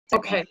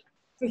Okay.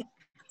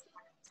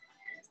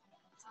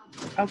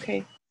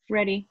 Okay,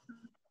 ready.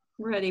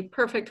 Ready,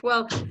 perfect.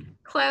 Well,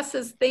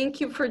 classes,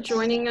 thank you for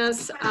joining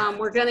us.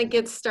 We're gonna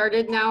get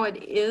started now.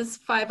 It is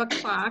 5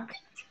 o'clock.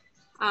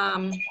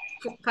 5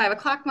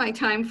 o'clock my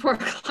time, 4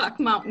 o'clock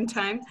Mountain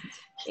Time.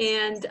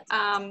 And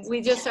we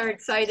just are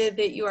excited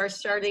that you are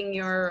starting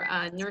your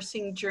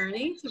nursing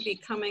journey to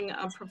becoming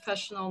a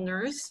professional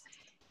nurse.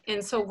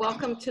 And so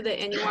welcome to the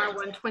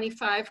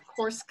NUR125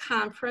 course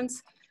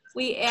conference.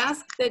 We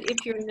ask that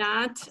if you're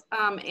not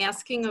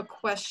asking a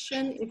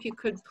question, if you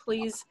could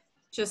please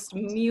just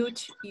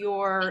mute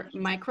your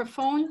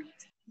microphone,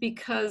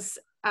 because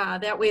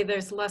that way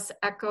there's less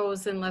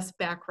echoes and less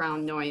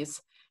background noise.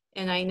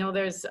 And I know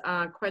there's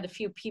quite a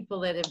few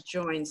people that have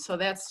joined. So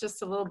that's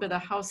just a little bit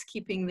of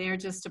housekeeping there,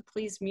 just to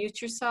please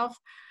mute yourself.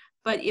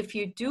 But if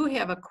you do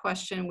have a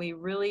question, we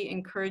really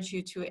encourage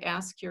you to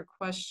ask your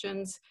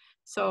questions.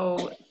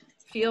 So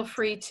feel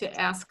free to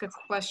ask a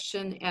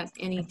question at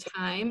any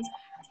time.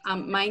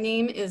 My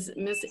name is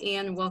Ms.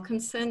 Ann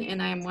Wilkinson,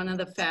 and I am one of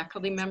the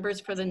faculty members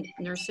for the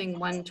Nursing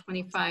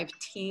 125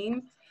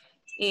 team.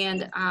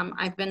 And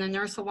I've been a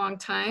nurse a long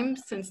time,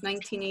 since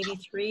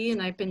 1983,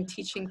 and I've been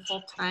teaching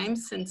full-time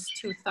since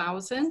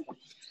 2000.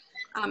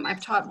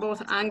 I've taught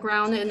both on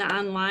ground and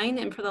online,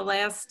 and for the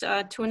last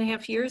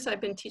 2.5 years,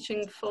 I've been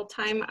teaching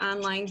full-time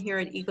online here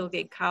at Eagle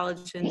Gate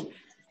College, and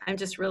I'm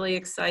just really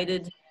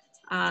excited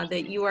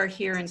that you are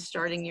here and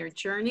starting your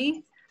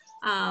journey.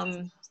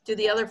 Do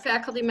the other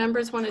faculty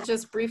members want to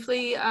just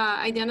briefly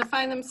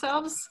identify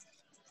themselves?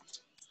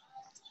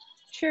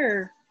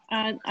 Sure.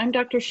 I'm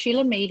Dr.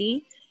 Sheila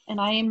Mady,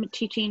 and I am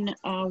teaching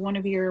one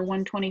of your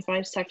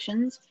 125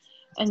 sections.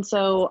 And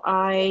so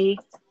I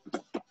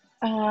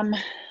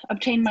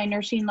obtained my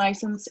nursing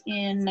license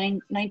in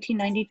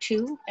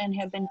 1992 and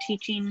have been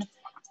teaching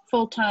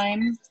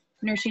full-time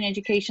nursing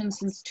education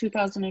since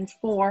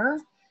 2004.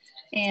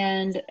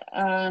 And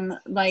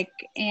like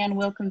Ann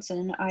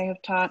Wilkinson, I have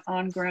taught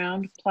on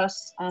ground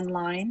plus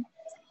online.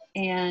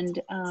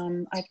 And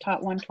I've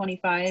taught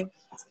 125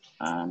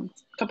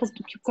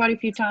 quite a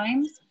few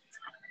times.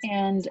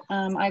 And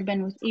I've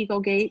been with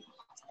Eagle Gate,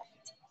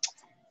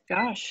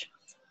 gosh,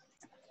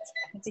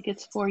 I think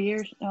it's 4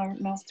 years, or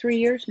no, 3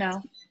 years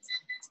now.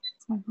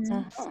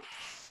 Mm-hmm.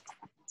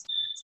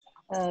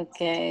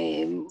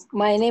 Okay,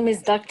 my name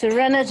is Dr.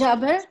 Rana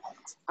Jaber.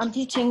 I'm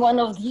teaching one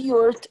of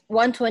your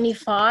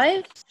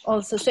 125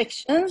 also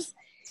sections.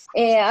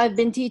 I've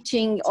been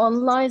teaching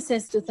online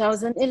since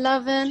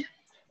 2011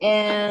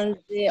 and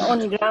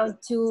on ground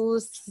too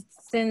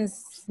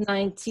since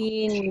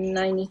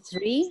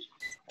 1993.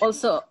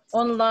 Also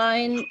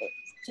online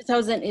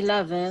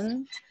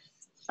 2011,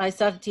 I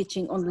started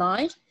teaching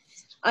online.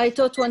 I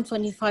taught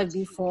 125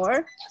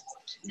 before.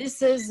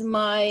 This is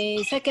my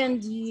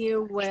second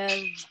year with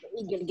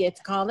Eagle Gate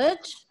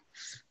College,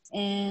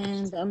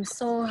 and I'm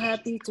so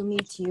happy to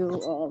meet you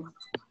all.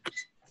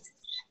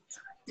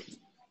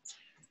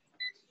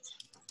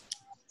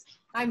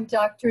 I'm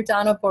Dr.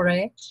 Donna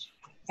Boré,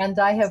 and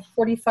I have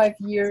 45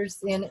 years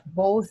in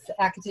both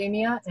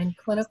academia and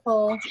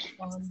clinical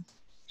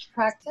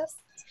practice.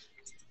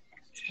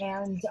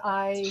 And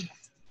I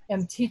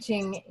am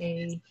teaching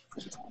a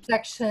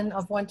section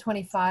of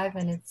 125,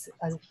 and it's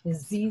a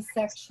disease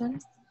section.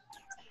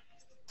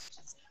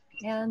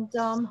 And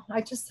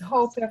I just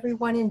hope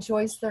everyone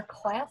enjoys their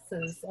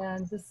classes,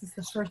 and this is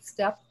the first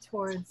step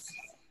towards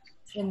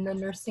in the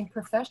nursing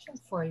profession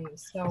for you.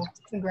 So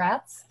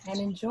congrats and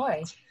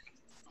enjoy.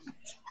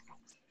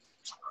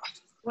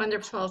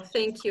 Wonderful,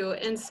 thank you.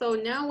 And so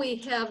now we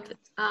have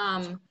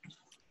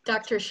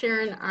Dr.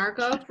 Sharon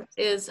Argov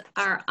is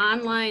our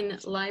online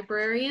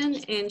librarian,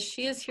 and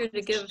she is here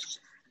to give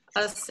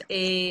us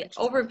an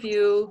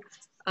overview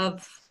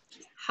of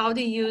how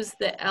to use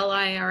the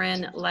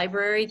LIRN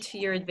library to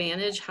your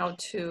advantage, how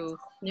to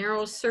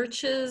narrow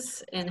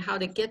searches, and how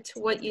to get to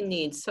what you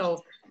need.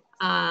 So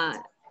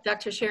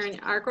Dr. Sharon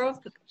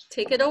Argov,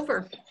 take it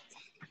over.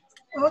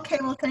 Okay,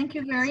 well, thank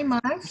you very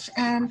much.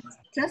 And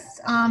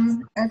just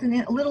as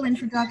a little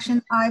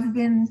introduction, I've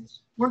been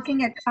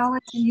working at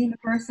college and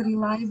university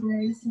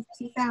libraries since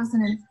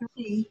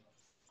 2003,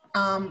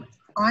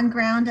 on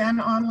ground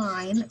and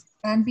online.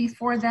 And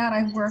before that,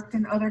 I've worked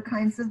in other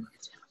kinds of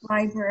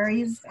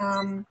libraries,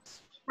 from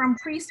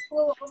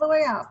preschool all the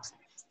way up.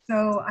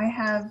 So I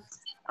have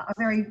a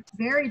very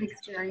varied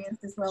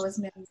experience as well as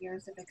many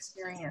years of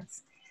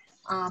experience.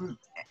 And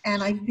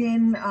I've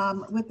been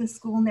with the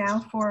school now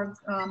for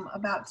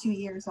about 2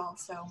 years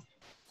also.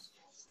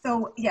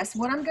 So yes,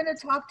 what I'm going to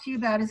talk to you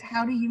about is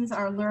how to use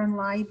our Learn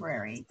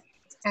library.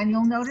 And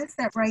you'll notice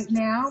that right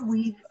now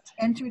we've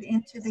entered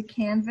into the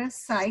Canvas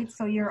site,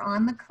 so you're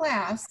on the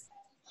class.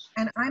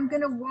 And I'm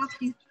going to walk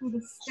you through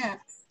the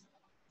steps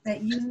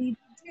that you need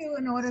to do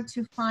in order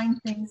to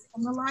find things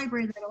from the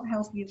library that will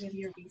help you with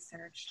your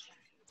research.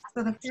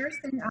 So the first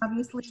thing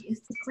obviously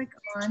is to click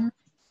on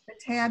the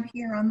tab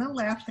here on the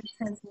left that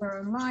says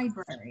Learn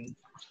Library.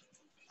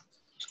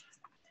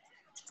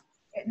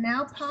 It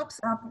now pops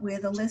up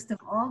with a list of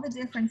all the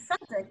different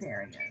subject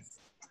areas.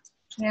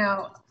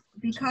 Now,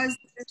 because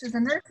this is a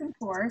nursing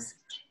course,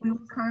 we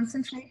will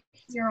concentrate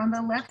here on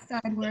the left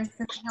side where it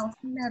says health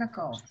and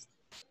medical.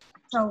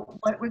 So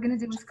what we're going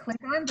to do is click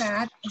on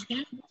that, and then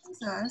it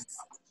brings us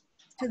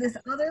to this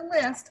other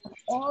list of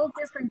all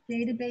different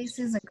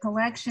databases and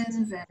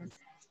collections and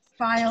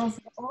files,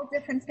 all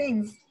different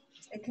things.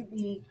 It could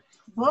be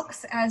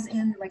books, as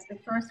in like the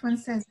first one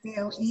says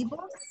Gale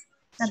ebooks.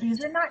 Now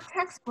these are not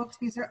textbooks,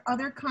 these are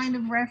other kind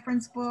of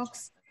reference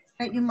books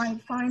that you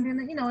might find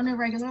in, in a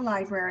regular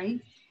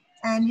library.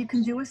 And you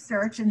can do a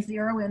search and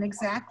zero in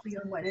exactly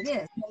on what it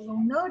is. Now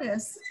you'll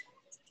notice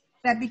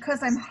that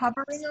because I'm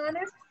hovering on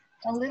it,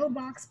 a little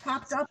box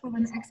popped up with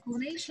an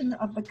explanation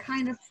of the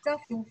kind of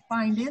stuff you'll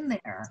find in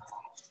there.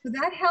 So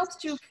that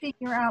helps you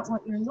figure out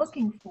what you're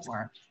looking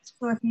for.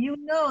 So if you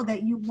know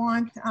that you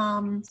want,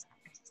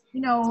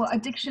 a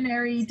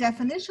dictionary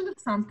definition of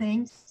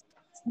something,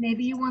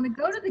 maybe you want to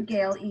go to the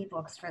Gale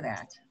ebooks for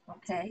that,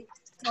 okay?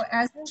 So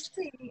as you'll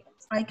see,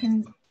 I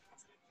can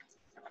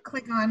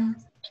click on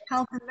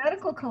Health and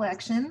Medical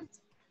Collection,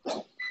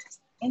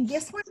 and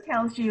this one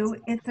tells you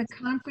it's a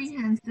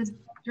comprehensive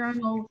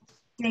journal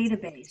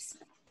database.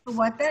 So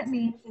what that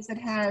means is it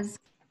has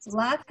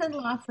lots and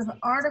lots of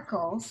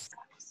articles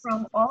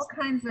from all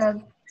kinds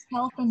of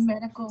health and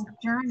medical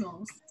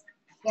journals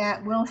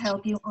that will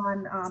help you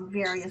on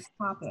various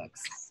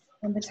topics.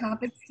 And the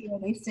topics here,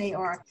 they say,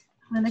 are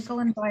clinical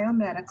and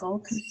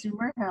biomedical,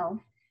 consumer health,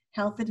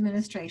 health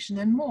administration,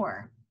 and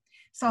more.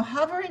 So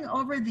hovering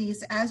over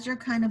these as you're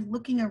kind of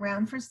looking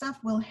around for stuff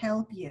will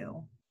help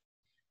you.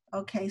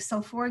 Okay,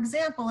 so for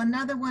example,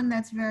 another one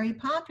that's very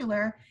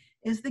popular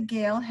is the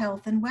Gale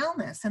Health and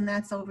Wellness, and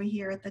that's over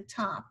here at the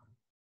top.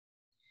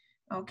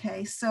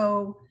 Okay,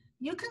 so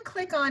you can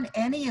click on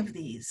any of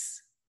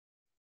these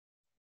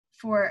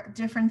for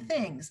different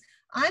things.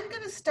 I'm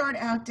going to start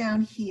out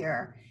down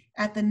here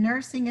at the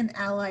Nursing and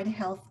Allied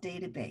Health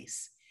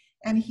Database.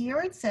 And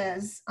here it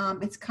says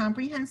it's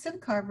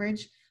comprehensive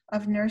coverage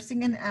of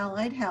nursing and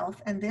allied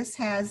health, and this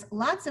has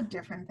lots of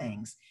different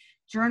things: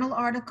 journal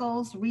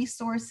articles,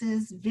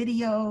 resources,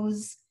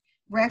 videos,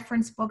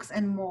 reference books,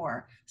 and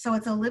more. So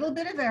it's a little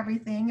bit of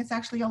everything. It's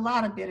actually a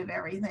lot of bit of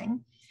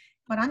everything.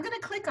 But I'm going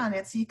to click on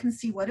it so you can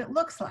see what it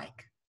looks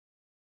like.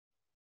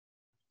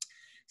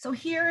 So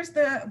here's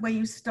the way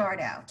you start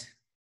out.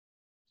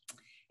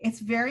 It's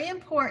very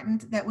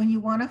important that when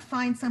you want to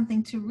find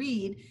something to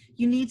read,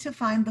 you need to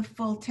find the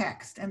full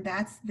text, and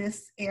that's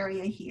this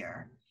area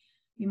here.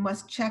 You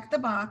must check the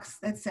box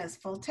that says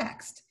full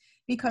text,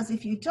 because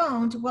if you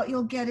don't, what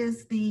you'll get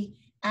is the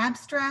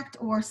abstract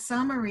or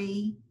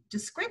summary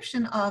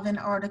description of an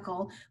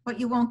article, but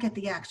you won't get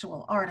the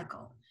actual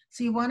article.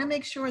 So you want to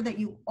make sure that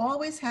you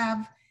always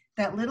have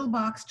that little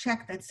box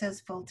checked that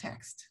says full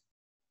text.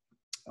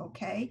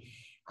 Okay,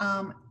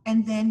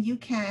 and then you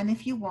can,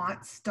 if you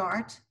want,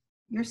 start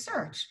your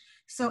search.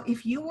 So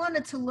if you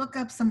wanted to look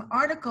up some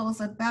articles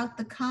about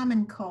the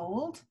common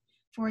cold,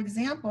 for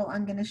example,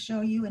 I'm going to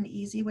show you an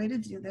easy way to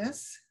do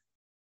this.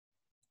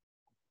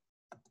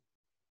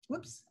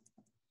 Whoops,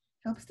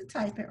 helps to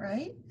type it,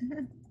 right?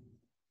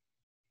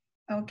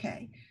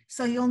 Okay,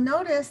 so you'll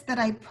notice that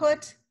I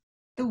put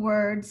the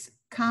words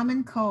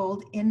common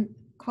cold in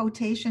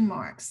quotation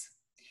marks.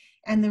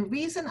 And the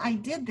reason I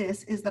did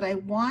this is that I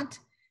want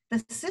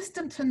the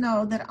system to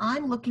know that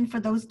I'm looking for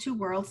those two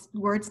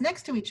words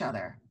next to each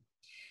other.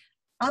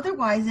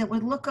 Otherwise, it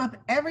would look up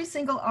every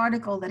single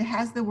article that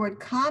has the word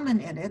common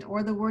in it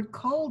or the word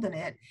cold in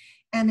it,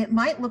 and it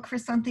might look for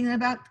something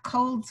about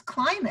cold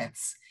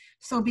climates.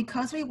 So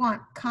because we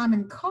want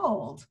common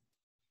cold,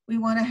 we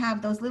want to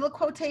have those little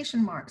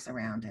quotation marks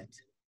around it.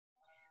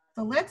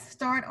 So let's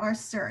start our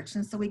search.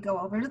 And so we go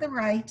over to the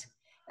right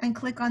and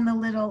click on the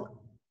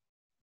little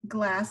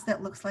glass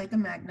that looks like a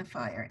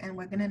magnifier, and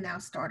we're going to now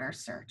start our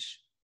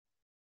search.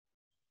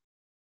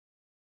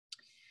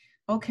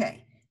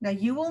 Okay. Now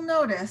you will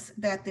notice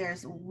that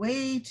there's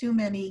way too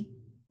many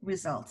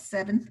results,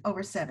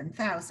 over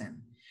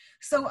 7,000.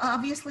 So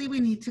obviously we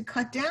need to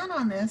cut down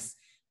on this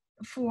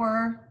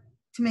to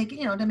make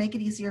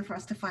it easier for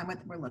us to find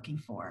what we're looking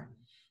for.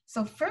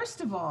 So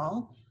first of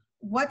all,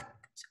 what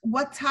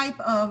type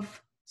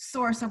of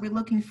source are we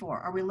looking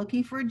for? Are we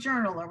looking for a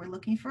journal? Are we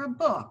looking for a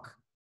book?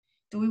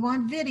 Do we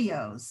want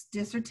videos,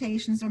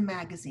 dissertations, or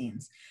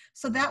magazines?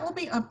 So that will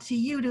be up to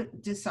you to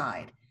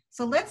decide.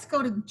 So let's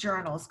go to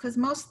journals, because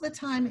most of the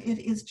time it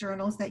is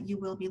journals that you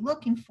will be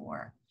looking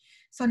for.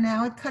 So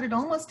now I've cut it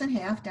almost in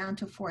half down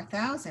to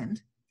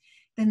 4,000.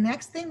 The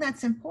next thing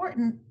that's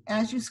important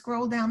as you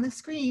scroll down the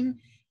screen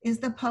is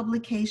the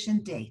publication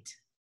date.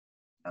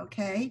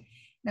 Okay,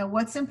 now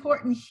what's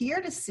important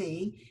here to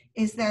see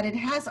is that it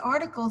has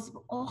articles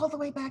all the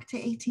way back to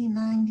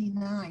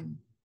 1899.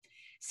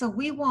 So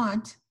we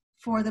want,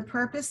 for the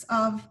purpose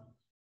of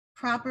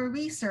proper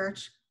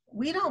research,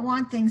 we don't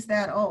want things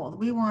that old.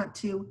 We want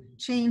to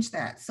change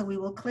that. So we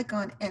will click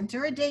on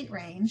enter a date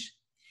range,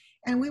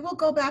 and we will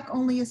go back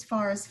only as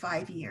far as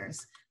 5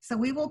 years. So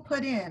we will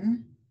put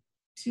in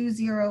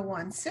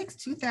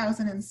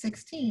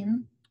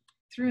 2016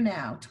 through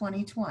now,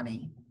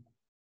 2020.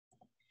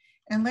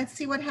 And let's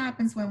see what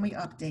happens when we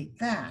update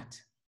that.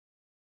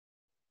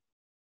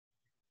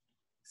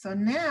 So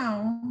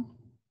now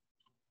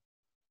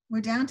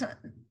we're down to,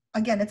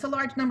 again, it's a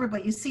large number,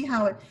 but you see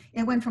how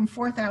it went from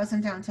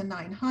 4,000 down to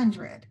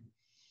 900.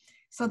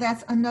 So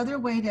that's another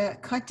way to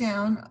cut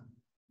down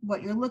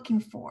what you're looking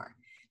for.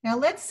 Now,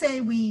 let's say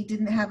we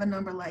didn't have a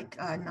number like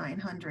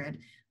 900,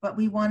 but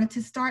we wanted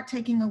to start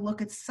taking a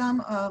look at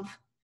some of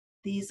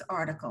these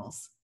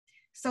articles.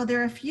 So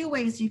there are a few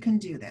ways you can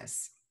do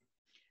this.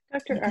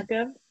 Dr.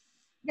 Arkev?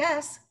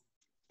 Yes.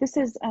 This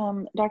is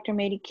Dr.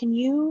 Mady. Can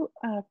you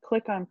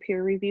click on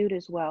peer reviewed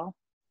as well?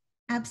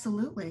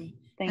 Absolutely.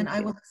 Thank you.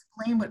 I will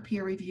explain what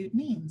peer reviewed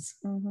means.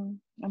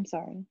 I'm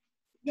sorry.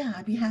 Yeah,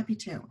 I'd be happy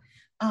to.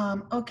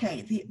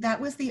 Okay,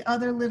 that was the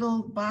other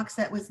little box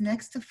that was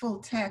next to full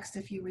text,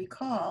 if you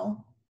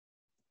recall.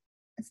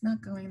 It's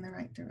not going in the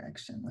right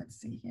direction. Let's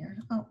see here.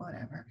 Oh,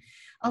 whatever.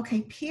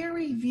 Okay, peer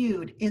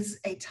reviewed is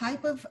a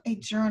type of a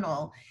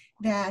journal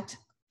that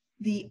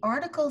the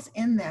articles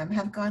in them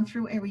have gone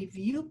through a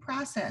review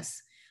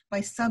process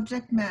by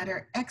subject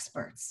matter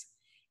experts.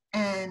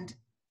 And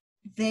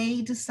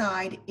they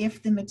decide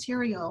if the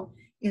material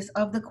is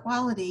of the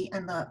quality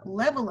and the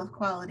level of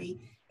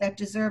quality that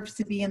deserves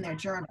to be in their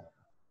journal.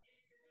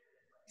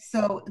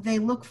 So they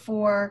look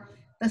for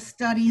the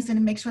studies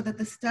and make sure that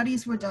the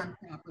studies were done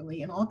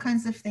properly and all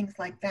kinds of things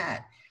like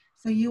that.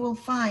 So you will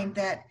find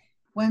that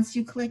once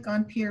you click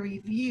on peer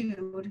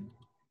reviewed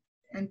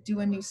and do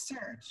a new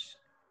search,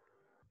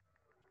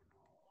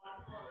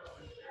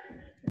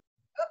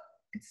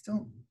 it's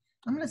still,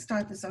 I'm going to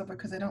start this over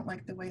because I don't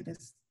like the way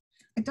this,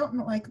 I don't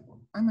know, like,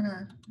 I'm going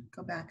to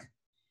go back.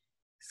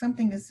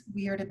 Something is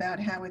weird about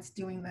how it's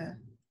doing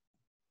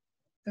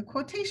the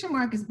quotation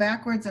mark is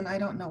backwards and I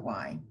don't know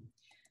why.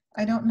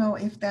 I don't know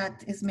if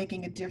that is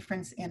making a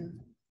difference in,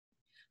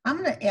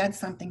 I'm going to add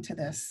something to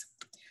this.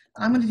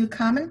 I'm going to do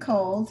common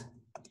cold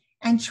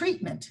and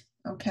treatment,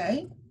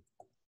 okay?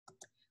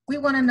 We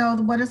want to know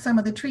what are some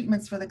of the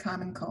treatments for the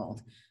common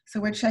cold. So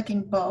we're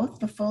checking both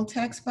the full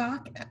text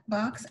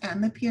box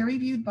and the peer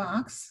reviewed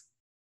box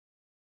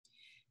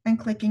and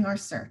clicking our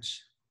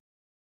search.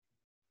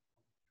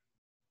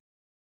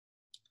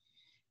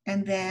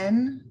 And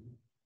then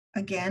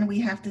again,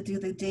 we have to do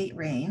the date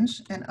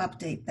range and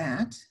update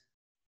that.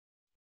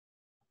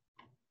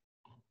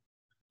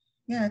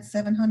 Yeah, it's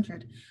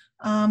 700.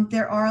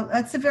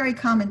 That's a very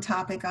common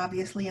topic,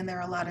 obviously, and there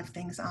are a lot of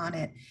things on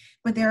it.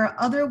 But there are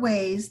other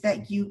ways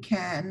that you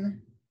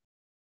can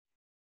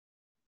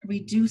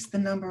reduce the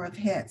number of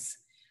hits.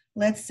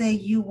 Let's say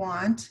you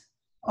want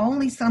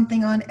only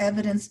something on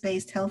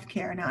evidence-based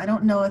healthcare. Now, I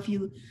don't know if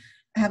you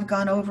have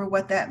gone over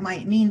what that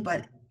might mean,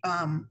 but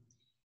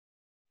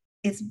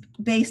it's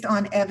based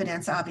on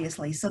evidence,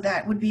 obviously. So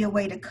that would be a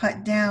way to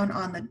cut down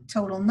on the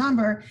total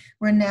number.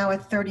 We're now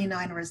at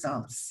 39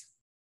 results.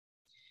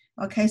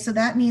 Okay, so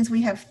that means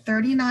we have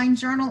 39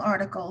 journal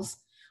articles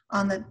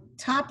on the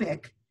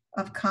topic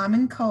of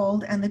common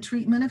cold and the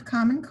treatment of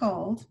common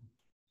cold,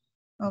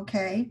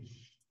 okay,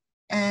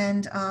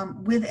 and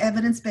with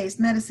evidence-based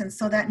medicine.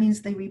 So that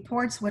means the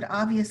reports would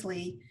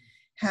obviously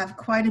have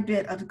quite a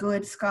bit of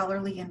good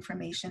scholarly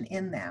information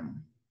in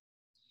them.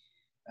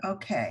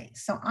 Okay,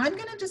 so I'm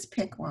gonna just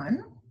pick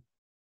one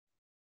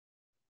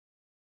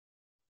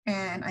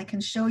and I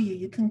can show you.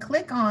 You can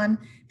click on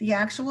the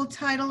actual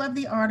title of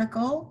the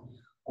article,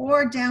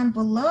 or down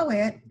below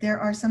it, there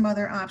are some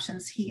other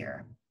options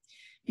here.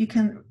 You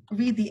can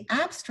read the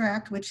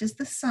abstract, which is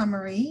the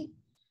summary.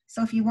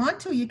 So if you want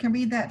to, you can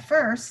read that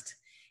first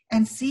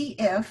and see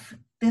if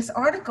this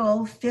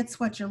article fits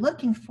what you're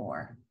looking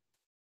for.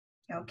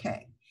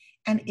 Okay,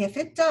 and if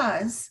it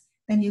does,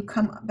 then you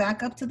come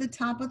back up to the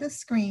top of the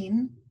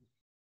screen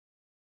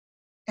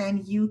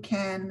and you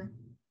can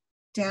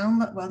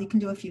download, well, you can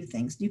do a few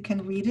things. You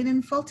can read it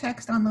in full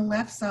text on the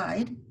left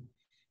side.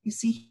 You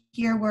see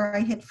here where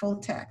I hit full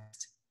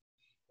text.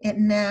 It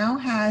now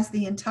has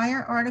the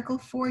entire article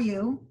for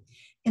you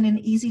in an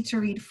easy to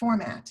read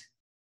format,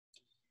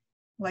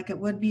 like it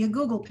would be a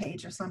Google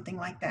page or something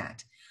like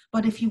that.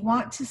 But if you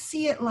want to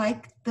see it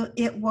like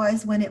it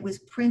was when it was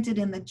printed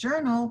in the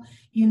journal,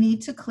 you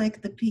need to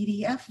click the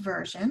PDF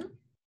version.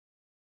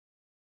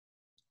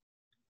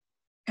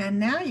 And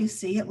now you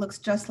see it looks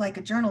just like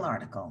a journal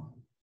article,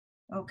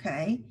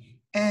 okay?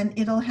 And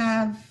it'll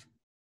have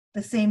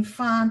the same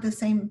font,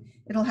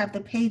 it'll have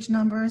the page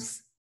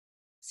numbers.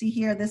 See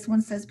here, this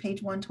one says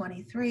page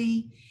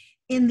 123.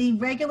 In the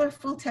regular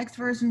full text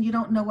version, you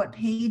don't know what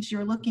page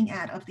you're looking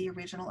at of the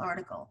original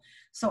article.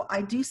 So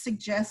I do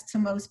suggest to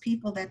most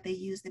people that they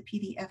use the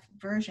PDF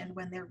version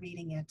when they're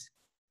reading it.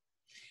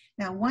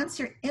 Now, once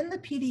you're in the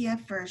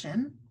PDF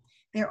version,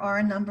 there are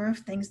a number of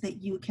things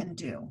that you can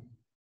do.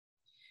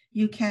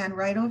 You can,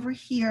 right over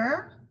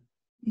here,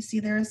 you see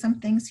there are some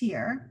things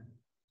here.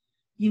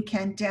 You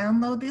can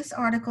download this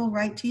article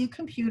right to your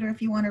computer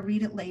if you want to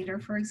read it later,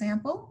 for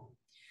example,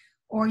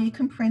 or you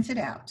can print it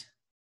out.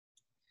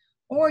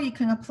 Or you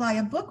can apply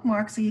a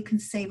bookmark so you can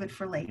save it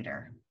for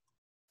later.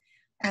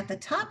 At the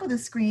top of the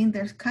screen,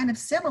 they're kind of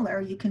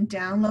similar. You can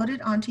download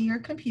it onto your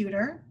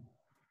computer,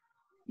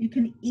 You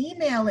can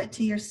email it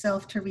to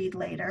yourself to read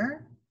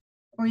later,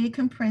 or you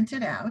can print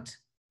it out.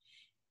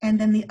 And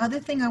then the other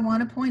thing I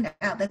want to point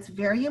out that's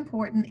very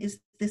important is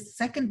this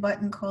second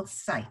button called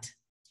Cite.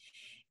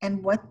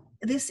 And what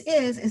this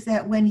is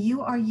that when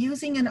you are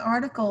using an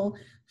article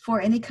for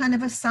any kind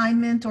of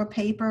assignment or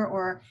paper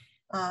or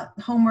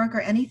homework or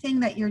anything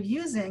that you're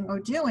using or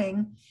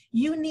doing,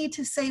 you need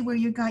to say where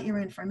you got your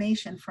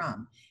information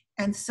from.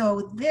 And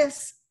so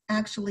this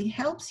actually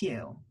helps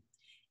you.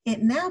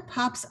 It now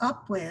pops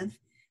up with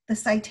the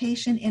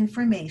citation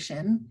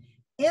information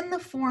in the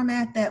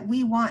format that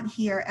we want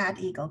here at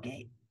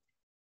Eaglegate.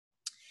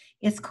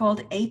 It's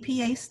called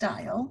APA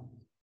style.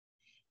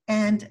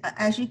 And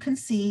as you can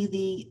see,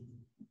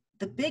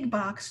 the big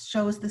box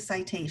shows the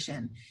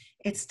citation.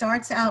 It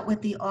starts out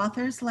with the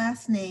author's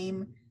last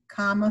name,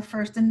 comma,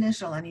 first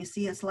initial, and you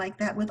see it's like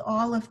that with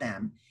all of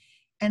them,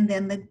 and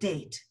then the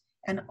date.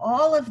 And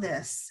all of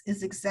this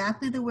is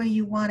exactly the way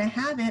you want to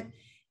have it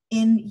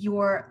in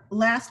your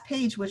last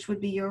page, which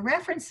would be your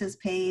references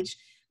page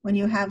when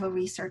you have a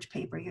research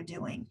paper you're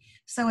doing.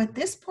 So at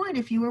this point,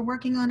 if you were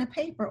working on a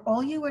paper,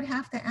 all you would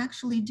have to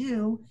actually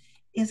do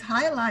is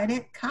highlight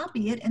it,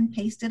 copy it, and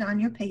paste it on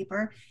your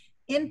paper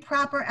in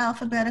proper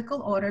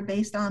alphabetical order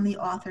based on the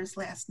author's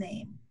last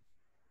name.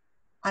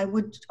 I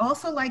would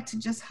also like to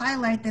just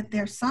highlight that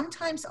there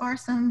sometimes are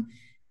some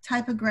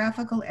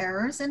typographical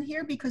errors in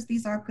here because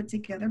these are put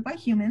together by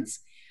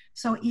humans.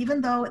 So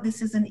even though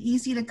this is an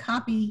easy to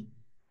copy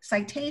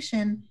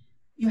citation,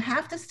 you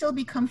have to still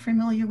become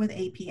familiar with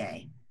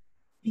APA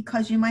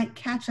because you might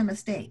catch a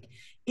mistake.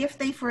 If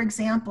they, for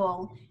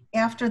example,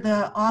 after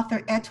the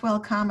author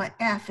Etwell, comma,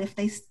 F, if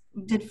they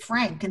did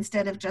Frank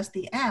instead of just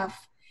the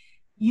F,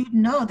 you'd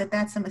know that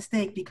that's a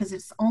mistake because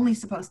it's only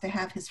supposed to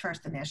have his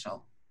first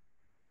initial.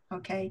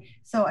 Okay,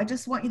 so I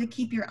just want you to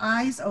keep your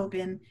eyes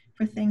open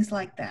for things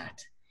like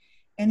that.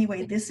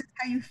 Anyway, this is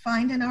how you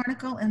find an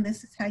article and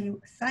this is how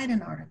you cite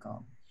an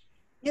article.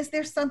 Is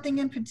there something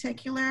in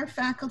particular,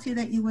 faculty,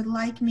 that you would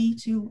like me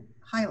to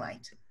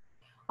highlight?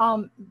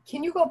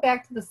 Can you go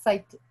back to the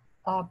site,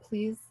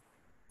 please,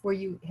 where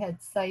you had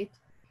cite?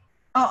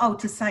 Oh,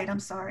 to cite, I'm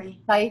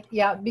sorry. Cite,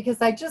 yeah,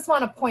 because I just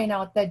want to point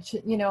out that,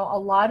 you know, a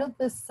lot of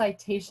the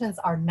citations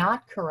are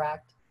not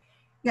correct.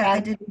 Yeah, and I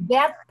did.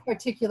 That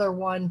particular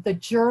one, the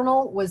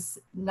journal was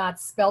not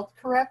spelled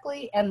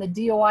correctly, and the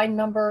DOI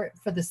number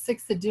for the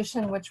 6th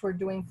edition, which we're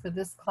doing for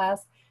this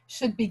class,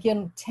 should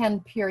begin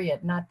 10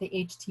 period, not the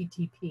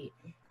HTTP.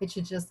 It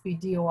should just be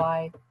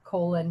DOI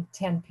colon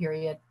 10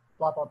 period,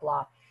 blah, blah,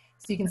 blah.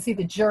 So you can see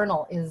the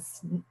journal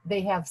is,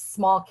 they have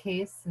small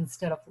case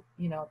instead of,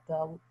 you know,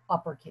 the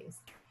uppercase.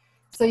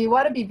 So you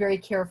want to be very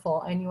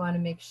careful, and you want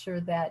to make sure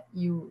that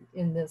you,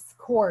 in this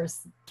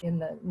course, in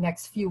the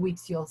next few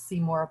weeks, you'll see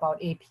more about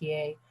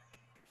APA.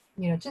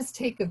 You know, just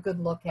take a good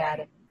look at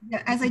it.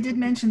 Yeah, as I did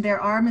mention,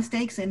 there are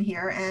mistakes in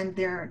here, and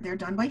they're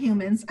done by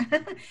humans.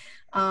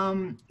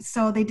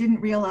 So they didn't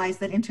realize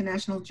that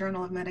International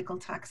Journal of Medical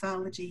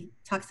Toxicology,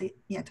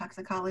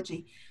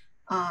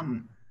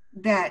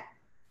 that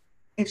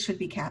it should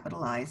be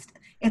capitalized.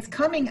 It's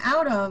coming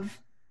out of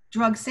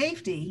drug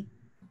safety,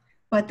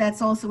 but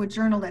that's also a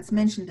journal that's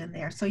mentioned in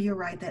there. So you're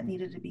right, that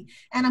needed to be.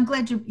 And I'm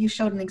glad you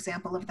showed an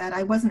example of that.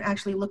 I wasn't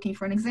actually looking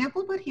for an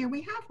example, but here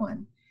we have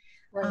one.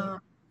 Right.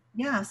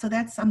 Yeah, so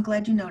I'm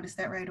glad you noticed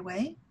that right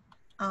away.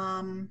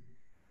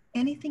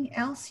 Anything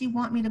else you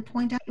want me to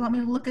point out? You want me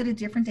to look at a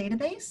different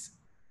database?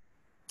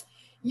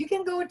 You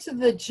can go to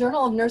the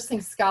Journal of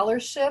Nursing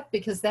Scholarship,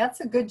 because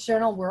that's a good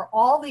journal where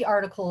all the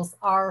articles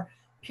are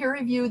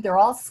peer-reviewed, they're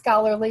all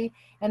scholarly,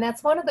 and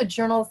that's one of the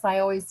journals I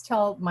always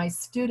tell my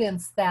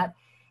students that,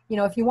 you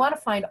know, if you want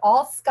to find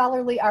all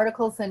scholarly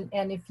articles and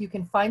if you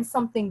can find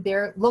something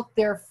there, look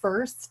there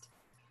first,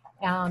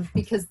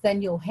 because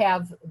then you'll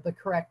have the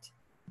correct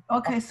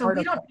Okay, so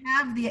article. we don't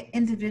have the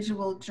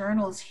individual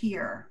journals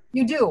here.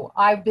 You do.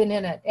 I've been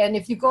in it. And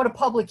if you go to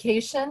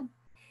publication,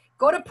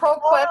 go to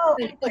ProQuest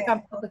and click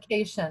on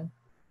publication.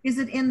 Is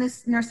it in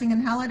this Nursing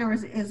and Health, or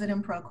is it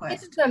in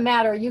ProQuest? It doesn't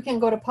matter. You can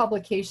go to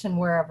publication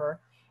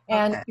wherever.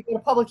 And if you go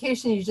to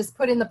publication, you just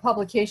put in the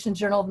publication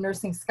Journal of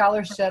Nursing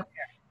Scholarship,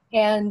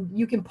 and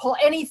you can pull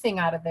anything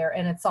out of there,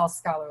 and it's all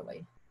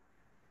scholarly.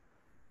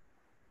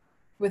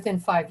 Within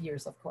 5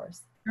 years, of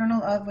course.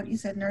 Journal of, what you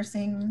said,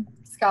 Nursing?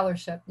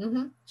 Scholarship.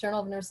 Journal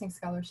of Nursing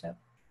Scholarship.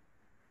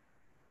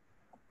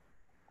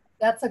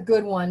 That's a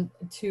good one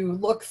to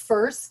look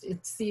first,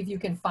 see if you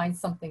can find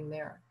something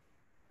there.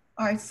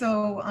 All right,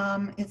 so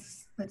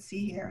let's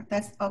see here.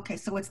 That's okay.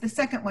 So it's the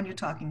second one you're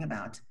talking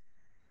about.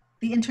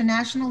 The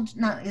international,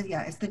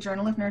 it's the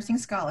Journal of Nursing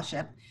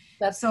Scholarship.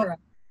 That's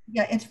correct.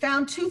 Yeah, it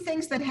found two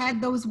things that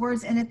had those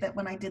words in it that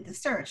when I did the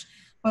search,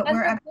 but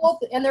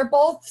they're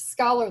both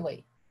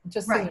scholarly,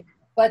 just right. So you know.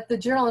 But the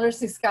Journal of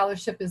Nursing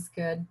Scholarship is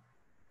good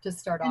to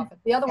start off with.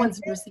 The other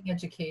one's Nursing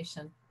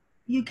Education.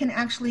 You can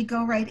actually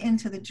go right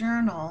into the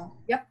journal.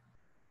 Yep.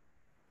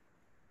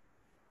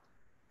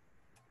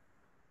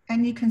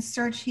 And you can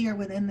search here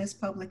within this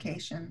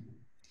publication.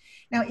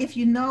 Now, if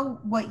you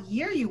know what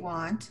year you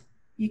want,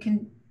 you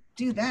can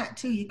do that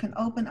too. You can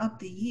open up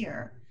the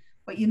year.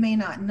 but you may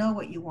not know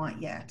what you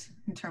want yet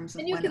in terms of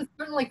And you when. can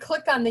certainly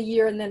click on the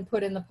year and then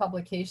put in the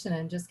publication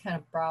and just kind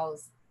of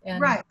browse.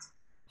 And Right.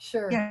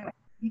 sure. Yeah.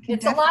 You can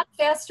It's a lot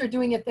faster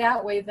doing it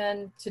that way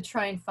than to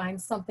try and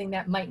find something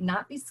that might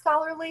not be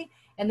scholarly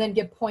and then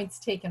get points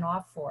taken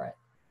off for it.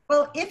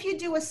 Well, if you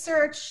do a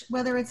search,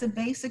 whether it's a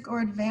basic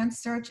or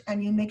advanced search,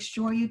 and you make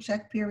sure you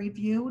check peer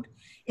reviewed,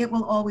 it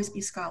will always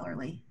be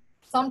scholarly.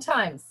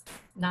 Sometimes,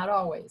 not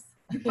always.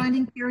 You're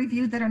finding peer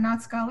reviewed that are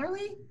not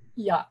scholarly?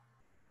 Yeah.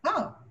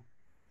 Oh,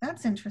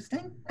 that's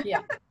interesting.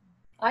 Yeah.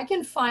 I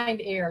can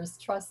find errors,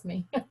 trust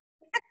me.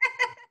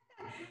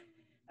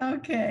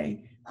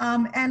 Okay.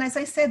 And as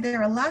I said,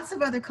 there are lots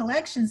of other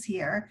collections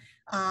here.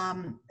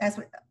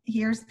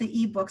 Here's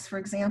the ebooks, for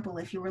example,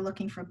 if you were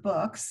looking for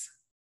books,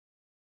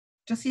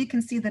 just so you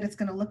can see that it's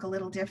going to look a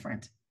little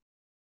different.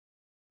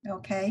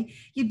 Okay.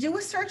 You do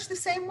a search the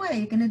same way.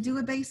 You're going to do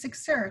a basic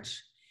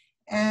search.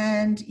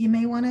 And you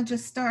may want to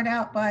just start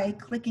out by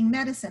clicking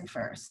medicine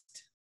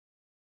first.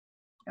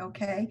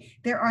 Okay.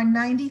 There are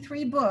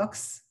 93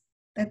 books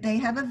that they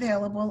have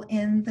available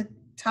in the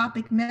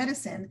topic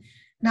medicine.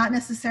 Not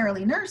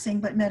necessarily nursing,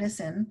 but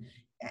medicine.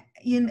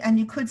 And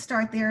you could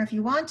start there if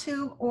you want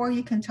to, or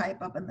you can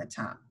type up in the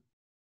top.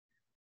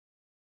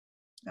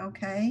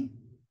 Okay.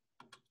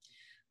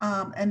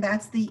 And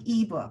that's the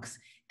ebooks.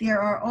 There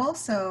are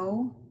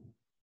also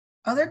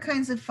other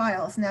kinds of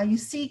files. Now you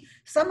see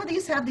some of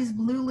these have these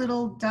blue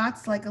little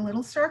dots like a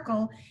little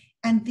circle,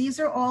 and these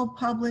are all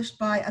published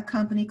by a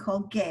company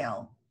called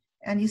Gale.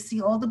 And you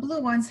see all the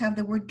blue ones have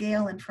the word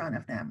Gale in front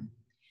of them.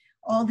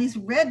 All these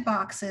red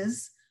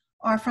boxes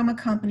are from a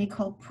company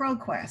called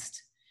ProQuest.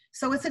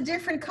 So it's a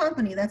different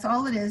company, that's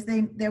all it is.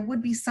 There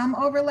would be some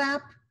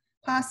overlap,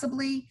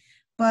 possibly,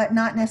 but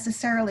not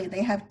necessarily.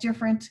 They have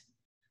different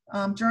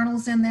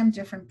journals in them,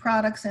 different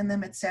products in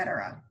them,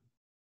 etc.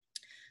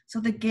 So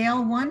the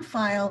Gale 1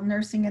 file,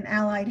 Nursing and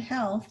Allied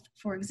Health,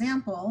 for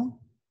example,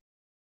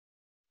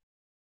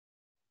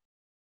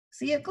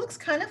 see, it looks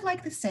kind of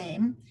like the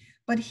same,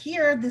 but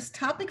here, this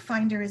topic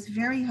finder is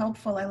very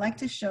helpful. I like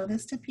to show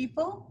this to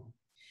people.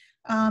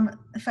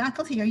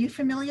 Faculty, are you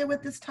familiar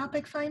with this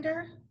topic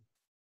finder?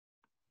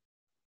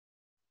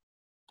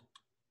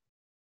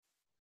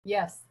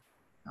 Yes.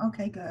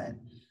 Okay, good.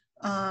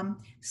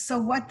 So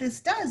what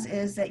this does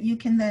is that you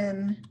can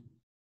then,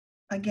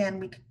 again,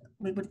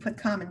 we would put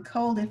common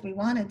cold if we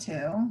wanted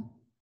to,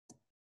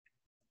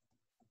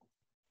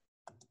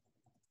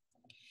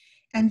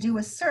 and do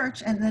a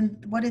search, and then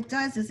what it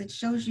does is it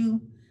shows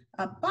you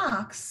a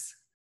box.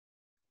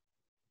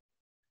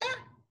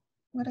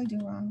 What did I do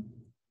wrong?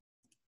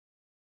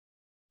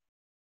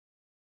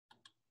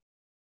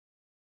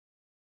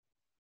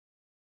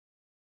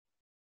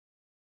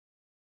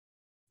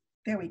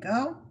 There we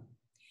go.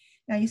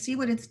 Now you see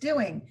what it's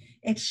doing.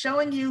 It's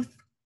showing you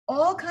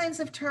all kinds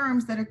of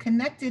terms that are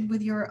connected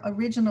with your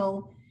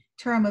original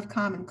term of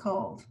common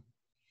cold.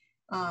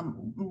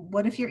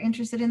 What if you're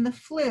interested in the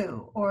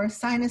flu or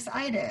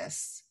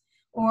sinusitis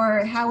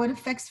or how it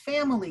affects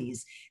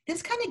families?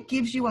 This kind of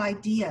gives you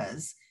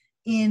ideas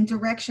in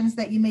directions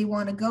that you may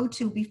want to go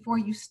to before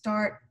you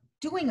start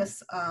doing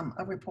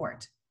a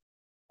report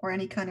or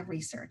any kind of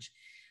research,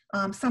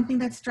 something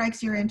that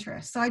strikes your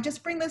interest. So I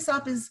just bring this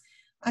up as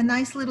a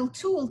nice little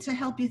tool to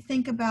help you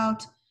think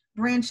about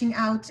branching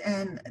out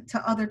and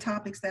to other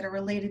topics that are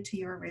related to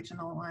your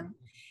original one.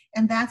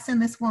 And that's in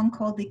this one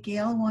called the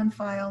Gale 1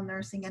 file,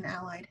 Nursing and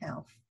Allied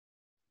Health.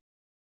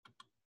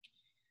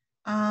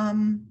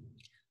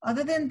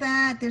 Other than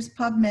that, there's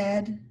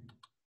PubMed.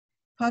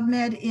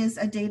 PubMed is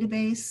a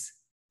database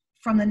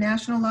from the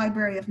National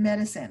Library of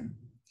Medicine.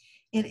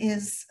 It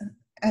is,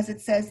 as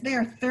it says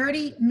there,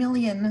 30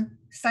 million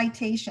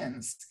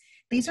citations.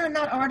 These are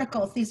not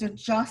articles, these are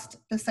just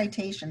the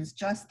citations,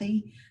 just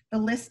the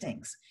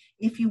listings.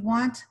 If you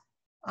want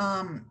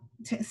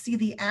to see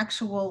the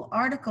actual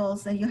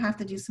articles, then you have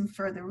to do some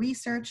further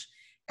research.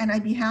 And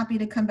I'd be happy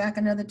to come back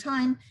another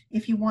time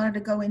if you wanted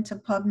to go into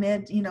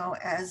PubMed, you know,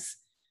 as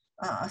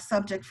a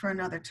subject for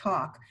another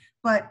talk.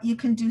 But you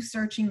can do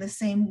searching the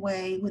same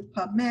way with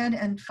PubMed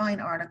and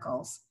find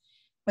articles.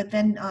 But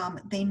then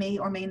they may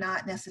or may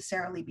not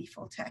necessarily be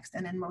full text.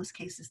 And in most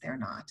cases, they're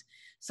not.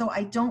 So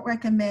I don't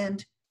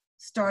recommend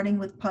starting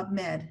with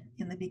PubMed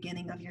in the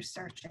beginning of your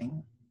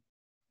searching.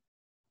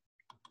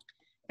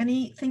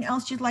 Anything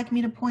else you'd like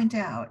me to point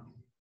out?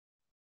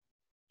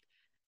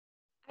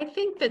 I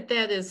think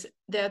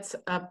that's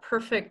a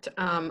perfect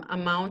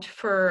amount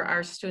for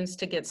our students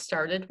to get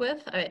started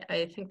with.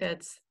 I think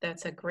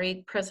that's a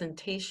great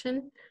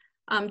presentation.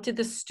 Did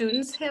the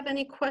students have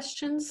any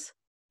questions?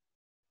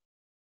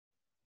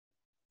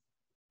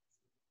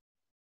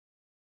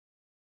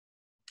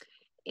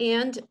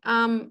 And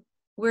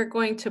we're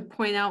going to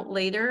point out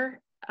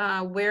later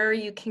where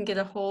you can get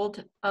a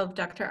hold of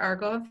Dr.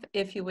 Argov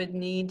if you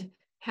would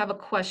have a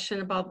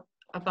question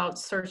about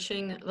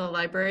searching the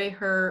library.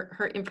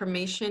 Her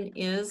information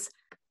is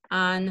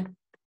on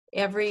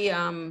every,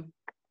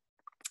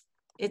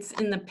 it's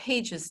in the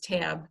Pages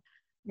tab.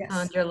 Yes.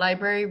 Under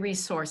Library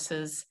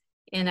Resources,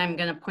 and I'm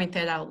going to point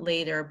that out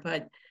later,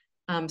 but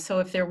So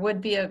if there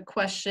would be a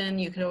question,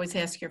 you could always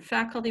ask your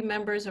faculty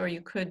members, or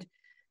you could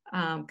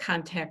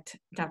contact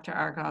Dr.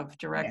 Argov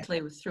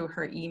directly through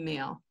her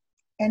email.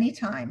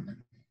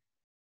 Anytime.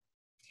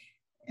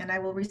 And I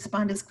will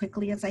respond as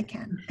quickly as I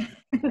can.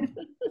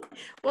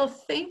 Well,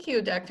 thank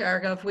you, Dr.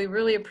 Argov. We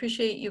really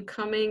appreciate you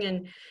coming,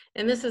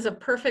 and this is a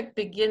perfect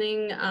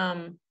beginning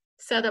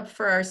setup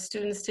for our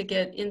students to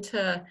get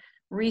into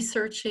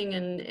researching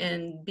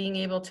and being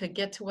able to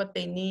get to what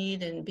they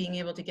need and being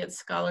able to get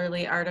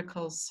scholarly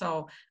articles.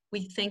 So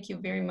we thank you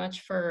very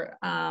much for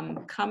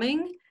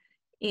coming,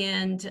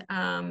 and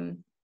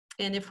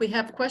if we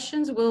have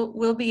questions,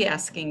 we'll be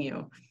asking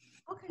you.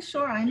 Okay,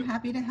 sure, I'm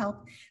happy to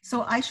help.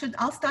 So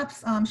I'll stop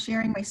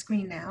sharing my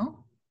screen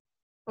now.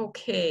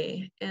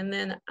 Okay, and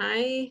then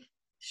I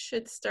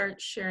should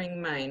start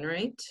sharing mine,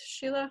 right,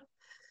 Sheila?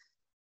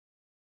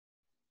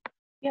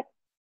 Yep.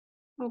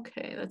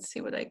 Okay, let's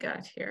see what I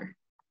got here.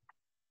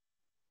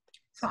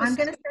 So I'm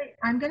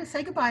gonna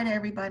say goodbye to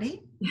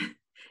everybody.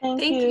 Thank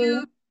Thank you.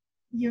 you.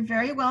 You're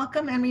very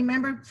welcome. And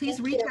remember, please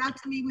Thank reach you. out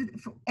to me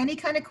with any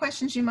kind of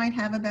questions you might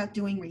have about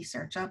doing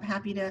research. I'm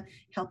happy to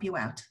help you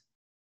out.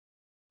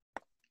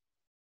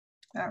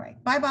 All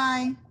right,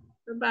 bye-bye.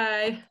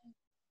 Bye-bye.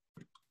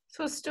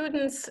 So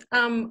students,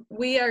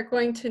 we are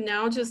going to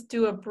now just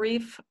do a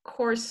brief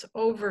course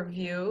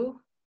overview.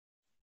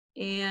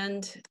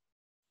 And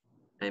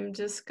I'm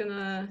just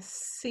gonna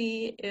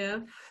see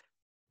if,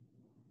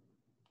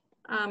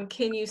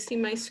 can you see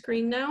my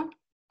screen now?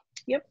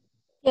 Yep.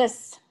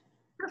 Yes.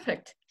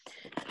 Perfect.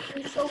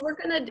 And so we're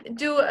going to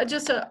do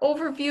just an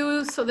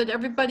overview so that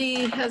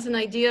everybody has an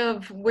idea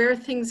of where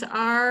things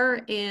are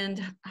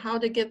and how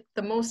to get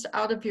the most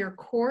out of your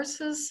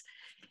courses.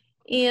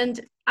 And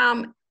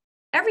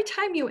every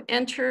time you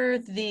enter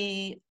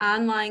the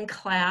online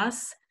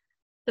class,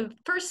 the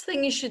first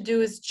thing you should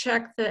do is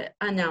check the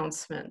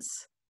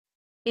announcements.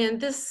 And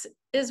this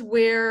is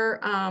where,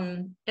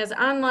 as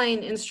online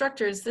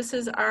instructors, this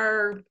is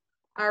our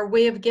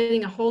way of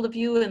getting a hold of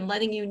you and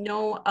letting you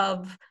know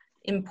of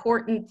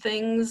important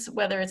things,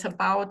 whether it's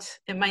about,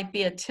 it might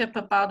be a tip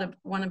about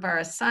one of our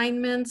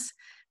assignments.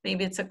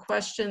 Maybe it's a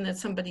question that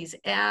somebody's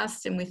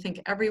asked and we think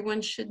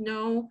everyone should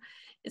know.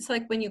 It's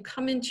like when you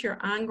come into your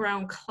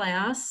on-ground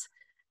class,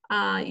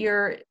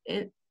 your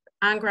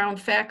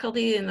on-ground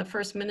faculty in the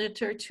first minute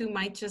or two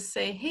might just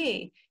say,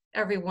 hey,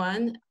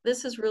 everyone,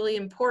 this is really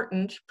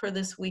important for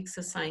this week's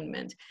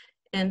assignment.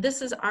 And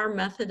this is our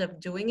method of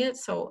doing it.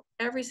 So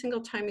every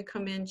single time you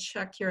come in,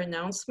 check your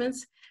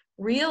announcements.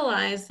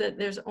 Realize that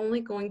there's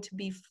only going to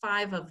be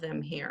 5 of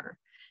them here.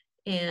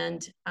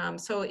 And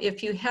so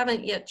if you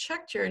haven't yet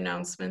checked your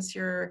announcements,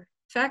 your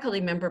faculty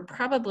member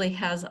probably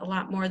has a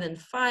lot more than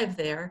 5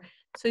 there.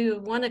 So you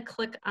want to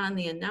click on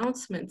the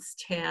announcements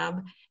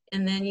tab,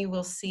 and then you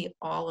will see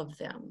all of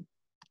them.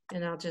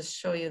 And I'll just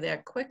show you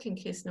that quick in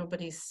case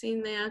nobody's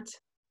seen that.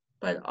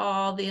 But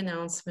all the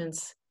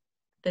announcements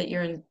that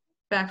your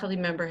faculty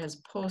member has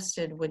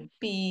posted would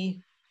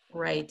be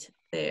right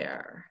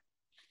there.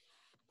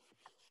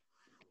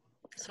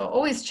 So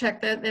always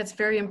check that. That's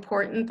very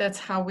important. That's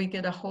how we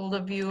get a hold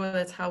of you.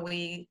 That's how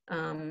we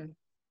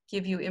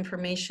give you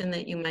information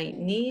that you might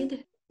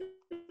need.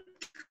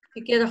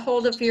 To get a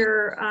hold of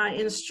your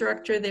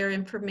instructor, their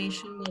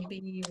information will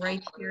be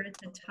right here at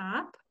the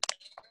top.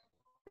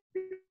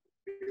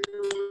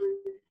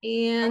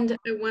 And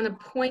I want to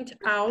point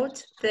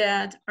out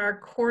that our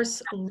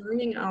course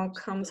learning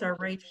outcomes are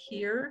right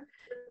here.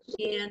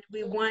 And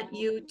we want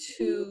you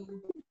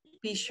to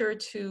be sure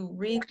to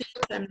read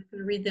these. I'm going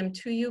to read them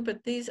to you,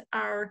 but these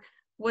are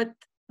what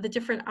the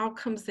different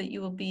outcomes that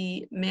you will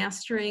be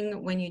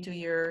mastering when you do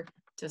your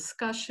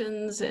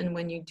discussions and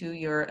when you do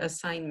your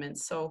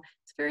assignments. So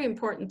it's very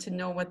important to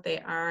know what they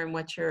are and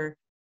what you're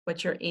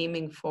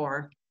aiming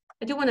for.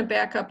 I do want to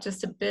back up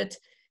just a bit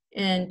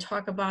and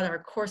talk about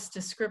our course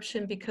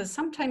description, because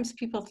sometimes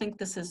people think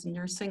this is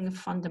nursing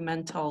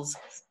fundamentals,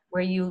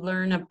 where you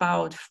learn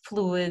about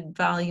fluid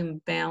volume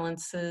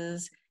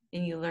balances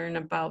and you learn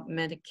about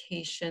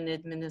medication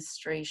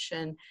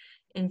administration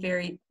and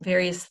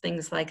various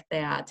things like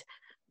that.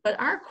 But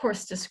our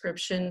course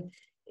description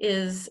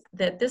is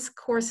that this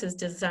course is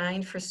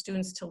designed for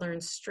students to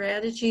learn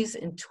strategies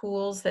and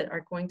tools that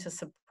are going to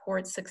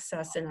support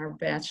success in our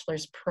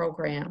bachelor's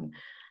program.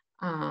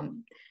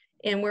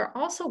 And we're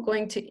also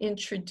going to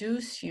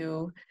introduce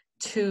you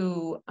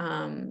to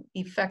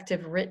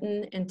effective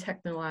written and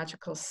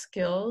technological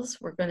skills.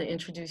 We're going to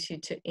introduce you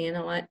to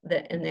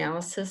the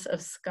analysis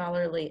of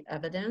scholarly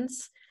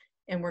evidence.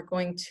 And we're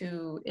going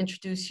to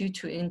introduce you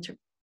to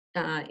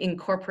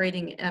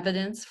incorporating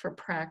evidence for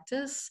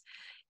practice.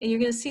 And you're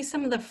going to see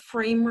some of the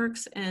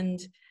frameworks and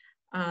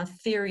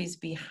theories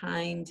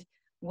behind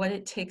what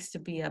it takes to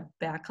be a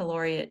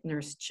baccalaureate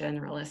nurse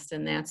generalist,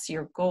 and that's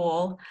your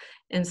goal.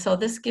 And so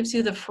this gives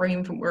you the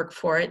framework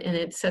for it, and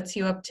it sets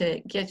you up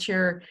to get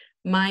your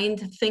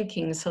mind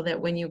thinking so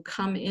that when you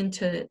come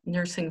into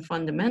nursing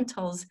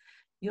fundamentals,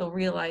 you'll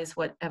realize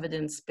what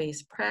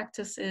evidence-based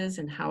practice is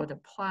and how it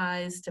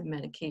applies to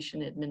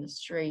medication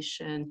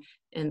administration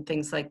and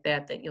things like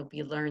that that you'll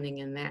be learning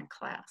in that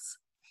class.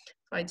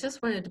 So I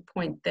just wanted to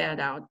point that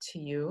out to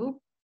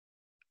you.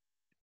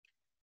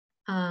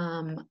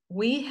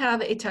 We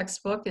have a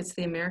textbook. It's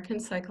the American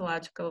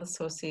Psychological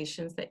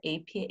Association's, the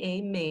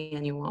APA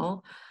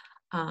manual.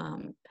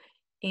 And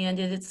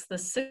it's the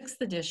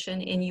 6th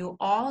edition, and you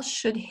all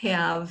should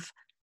have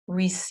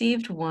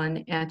received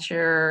one at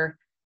your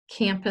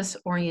campus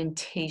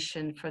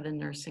orientation for the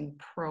nursing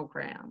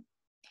program.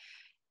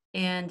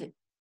 And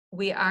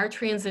we are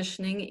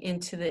transitioning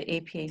into the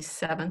APA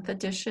 7th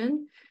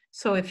edition.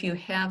 So if you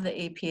have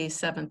the APA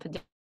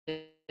 7th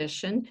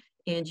edition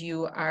and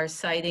you are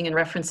citing and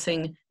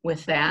referencing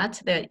with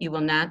that you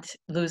will not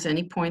lose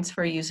any points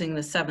for using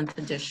the 7th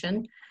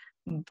edition.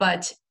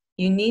 But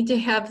you need to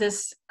have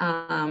this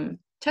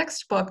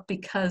textbook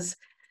because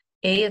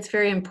A, it's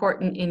very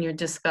important in your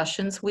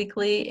discussions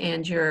weekly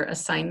and your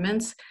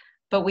assignments,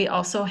 but we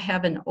also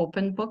have an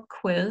open book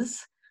quiz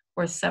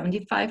worth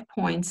 75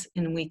 points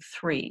in week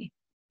 3.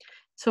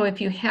 So if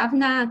you have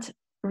not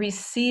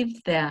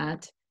received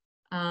that,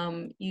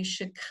 you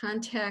should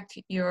contact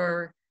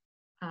your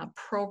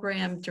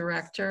program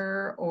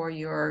director or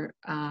your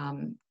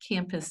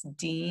campus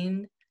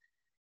dean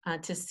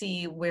to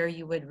see where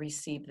you would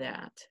receive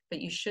that. But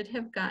you should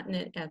have gotten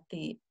it at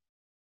the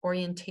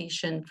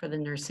orientation for the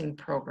nursing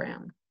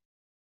program.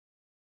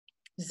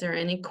 Is there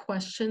any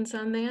questions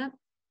on that?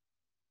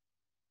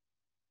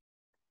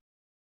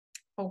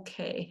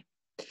 Okay.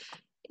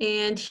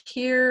 And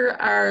here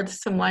are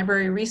some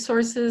library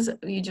resources.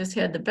 You just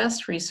had the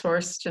best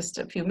resource just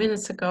a few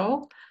minutes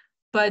ago,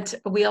 but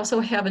we also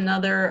have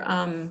another,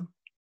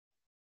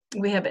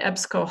 we have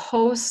EBSCO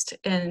host,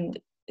 and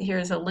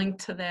here's a link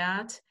to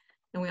that.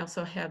 And we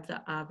also have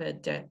the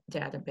Ovid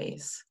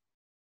database.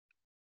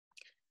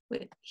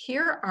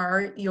 Here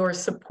are your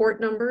support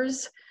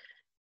numbers.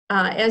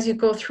 As you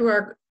go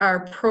through our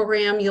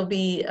program, you'll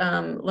be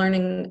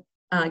learning,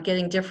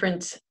 getting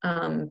different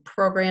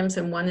programs,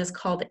 and one is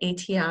called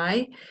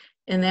ATI,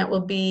 and that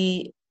will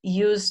be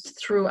used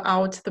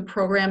throughout the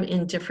program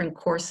in different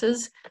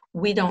courses.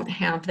 We don't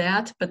have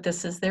that, but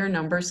this is their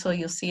number, so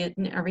you'll see it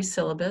in every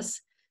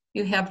syllabus.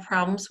 You have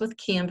problems with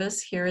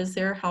Canvas, here is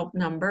their help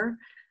number.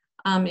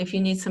 If you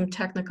need some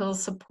technical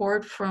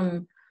support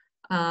from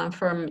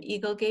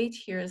Eaglegate,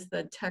 here's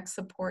the tech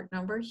support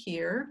number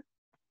here.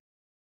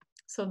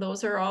 So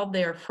those are all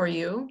there for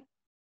you.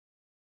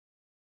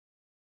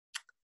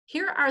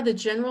 Here are the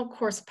general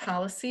course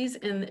policies,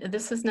 and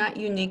this is not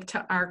unique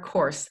to our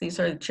course. These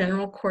are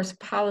general course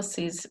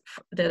policies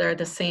that are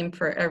the same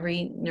for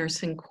every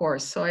nursing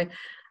course. So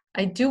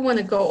I do want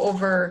to go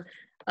over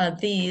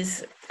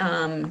these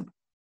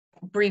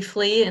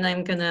briefly, and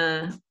I'm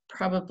gonna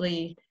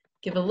probably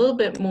give a little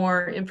bit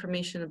more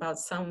information about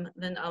some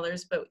than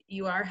others, but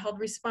you are held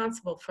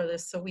responsible for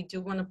this, so we do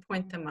want to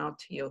point them out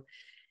to you.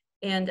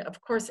 And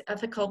of course,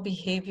 ethical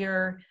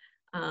behavior,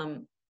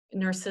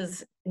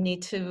 nurses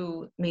need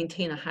to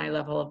maintain a high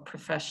level of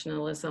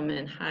professionalism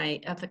and high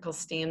ethical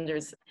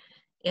standards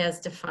as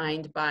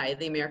defined by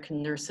the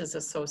American Nurses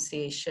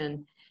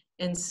Association.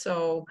 And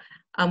so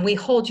we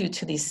hold you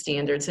to these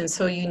standards, and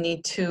so you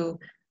need to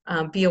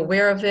be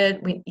aware of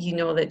it. You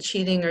know that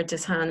cheating or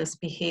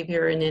dishonest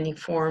behavior in any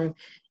form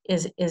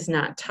is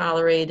not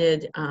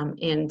tolerated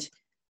and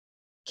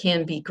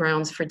can be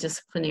grounds for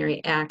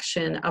disciplinary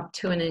action up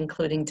to and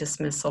including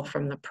dismissal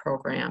from the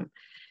program.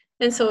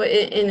 And so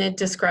it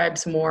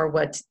describes more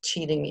what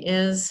cheating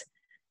is.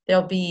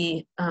 There'll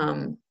be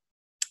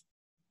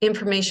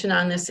information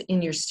on this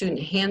in your student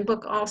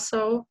handbook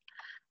also.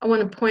 I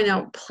want to point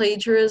out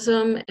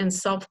plagiarism and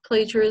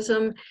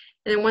self-plagiarism.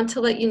 And I want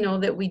to let you know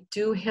that we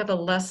do have a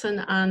lesson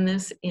on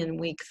this in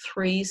week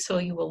 3, so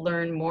you will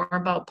learn more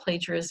about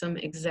plagiarism,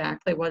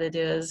 exactly what it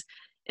is,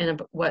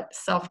 and what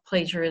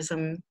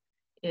self-plagiarism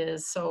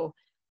is. So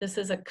this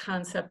is a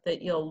concept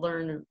that you'll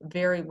learn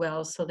very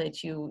well so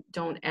that you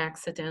don't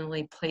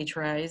accidentally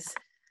plagiarize.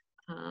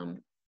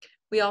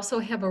 We also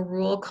have a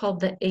rule called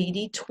the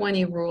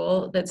 80-20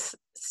 rule that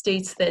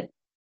states that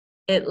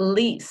at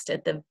least,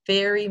 at the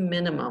very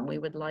minimum, we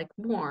would like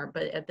more,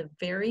 but at the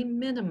very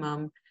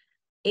minimum,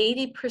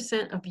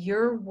 80% of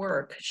your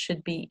work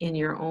should be in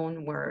your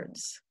own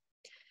words.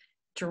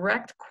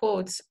 Direct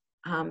quotes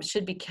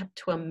should be kept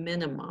to a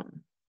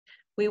minimum.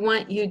 We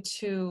want you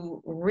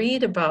to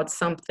read about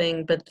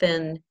something, but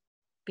then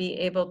be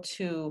able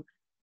to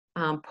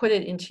put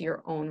it into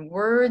your own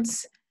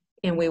words.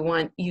 And we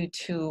want you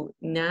to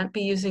not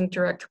be using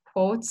direct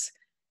quotes.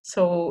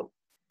 So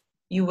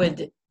you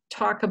would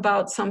talk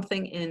about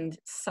something and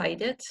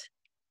cite it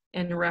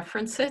and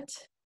reference it,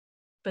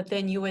 but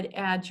then you would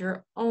add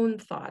your own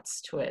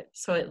thoughts to it.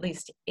 So at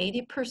least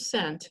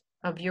 80%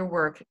 of your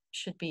work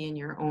should be in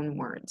your own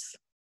words.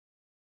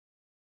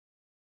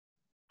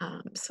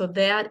 So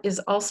that is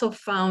also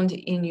found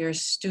in your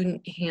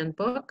student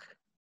handbook.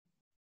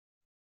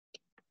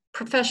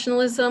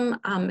 Professionalism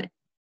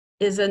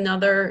is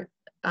another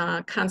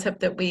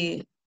concept that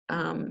we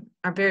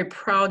are very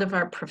proud of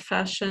our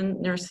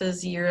profession.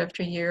 Nurses year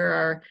after year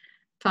are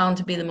found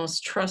to be the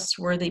most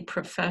trustworthy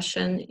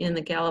profession in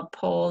the Gallup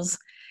polls.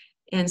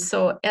 And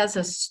so as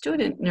a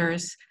student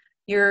nurse,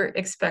 you're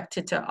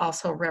expected to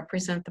also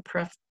represent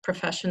the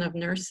profession of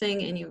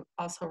nursing, and you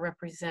also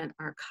represent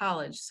our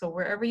college. So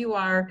wherever you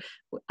are,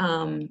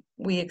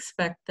 we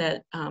expect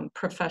that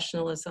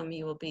professionalism,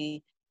 you will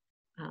be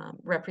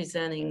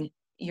representing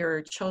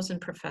your chosen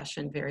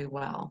profession very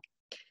well.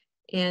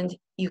 And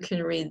you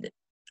can read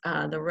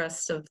the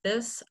rest of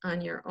this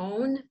on your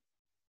own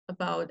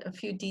about a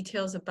few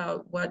details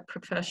about what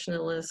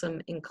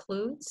professionalism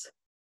includes.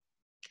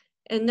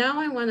 And now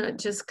I want to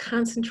just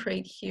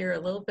concentrate here a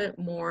little bit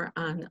more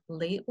on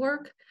late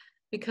work,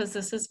 because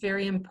this is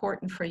very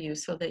important for you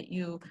so that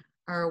you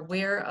are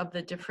aware of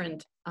the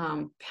different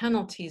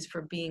penalties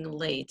for being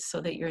late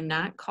so that you're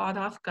not caught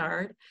off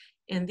guard.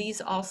 And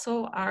these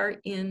also are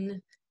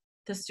in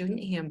the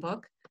student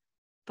handbook,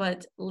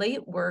 but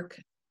late work,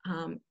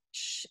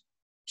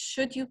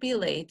 should you be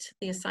late,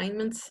 the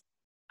assignments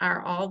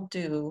are all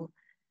due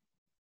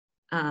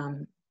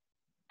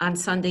on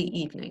Sunday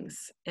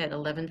evenings at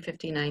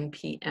 11:59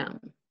 p.m.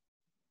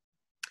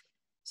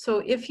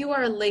 So if you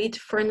are late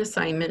for an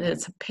assignment,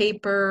 it's a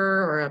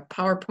paper or a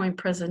PowerPoint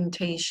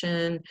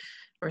presentation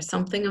or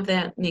something of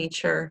that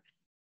nature,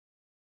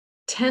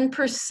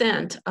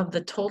 10% of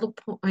the total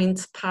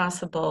points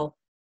possible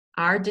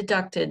are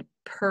deducted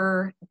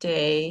per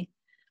day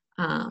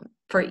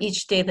for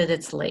each day that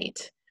it's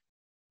late.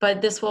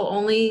 But this will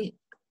only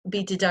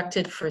be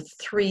deducted for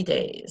 3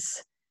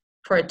 days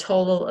for a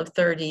total of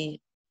 30%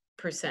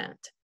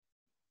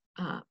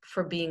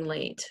 for being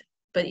late.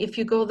 But if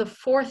you go the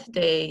 4th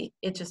day,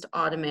 it just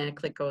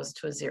automatically goes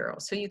to a 0.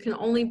 So you can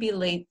only be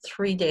late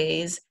 3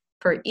 days.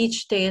 For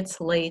each day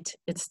it's late,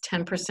 it's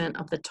 10%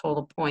 of the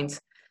total points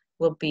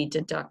will be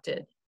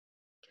deducted.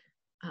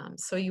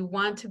 So you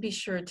want to be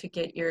sure to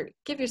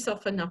give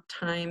yourself enough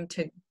time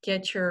to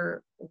get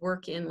your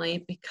work in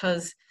late,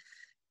 because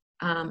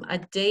a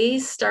day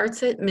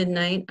starts at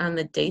midnight on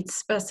the date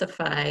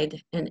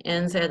specified and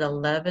ends at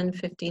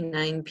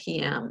 11:59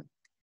 p.m.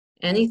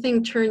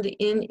 Anything turned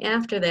in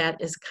after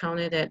that is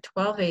counted at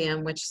 12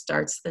 a.m., which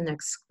starts the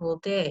next school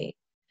day.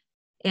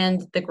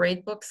 And the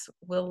grade books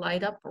will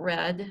light up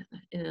red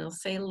and it'll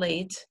say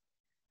late.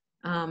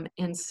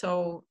 And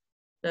so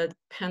the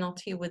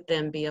penalty would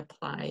then be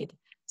applied.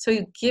 So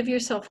you give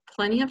yourself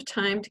plenty of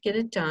time to get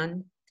it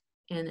done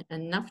and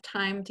enough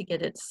time to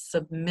get it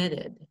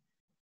submitted,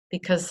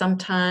 because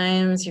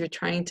sometimes you're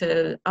trying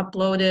to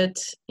upload it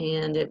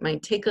and it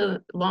might take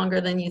longer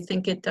than you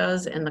think it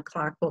does and the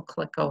clock will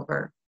click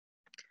over.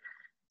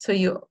 So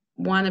you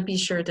want to be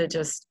sure to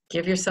just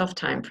give yourself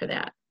time for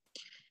that.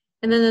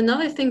 And then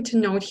another thing to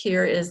note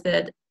here is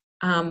that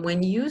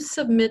when you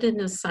submit an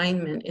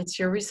assignment, it's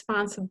your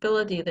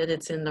responsibility that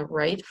it's in the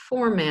right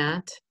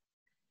format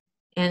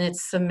and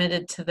it's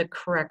submitted to the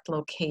correct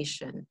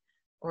location,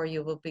 or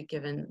you will be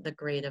given the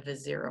grade of a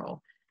 0.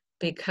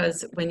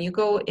 Because when you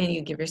go and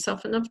you give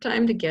yourself enough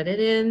time to get it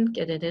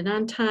in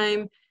on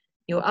time,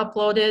 you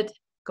upload it,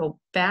 go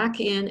back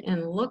in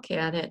and look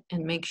at it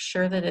and make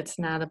sure that it's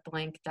not a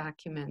blank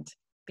document,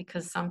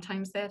 because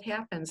sometimes that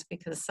happens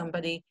because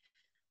somebody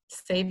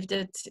saved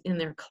it in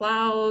their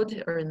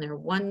cloud or in their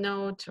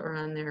OneNote or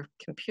on their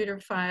computer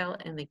file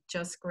and they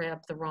just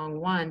grabbed the wrong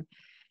one.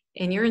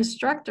 And your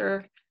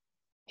instructor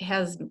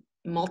has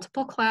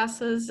multiple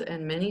classes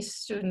and many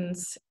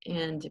students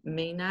and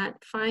may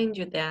not find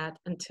you that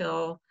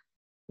until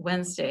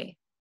Wednesday.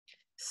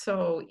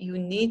 So you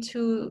need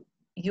to,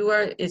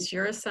 it's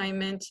your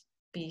assignment,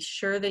 be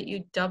sure that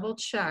you double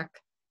check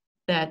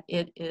that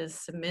it is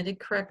submitted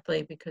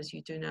correctly, because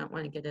you do not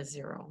want to get a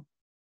 0.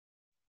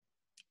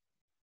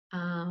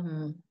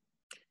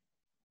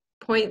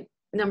 Point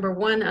number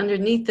 1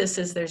 underneath this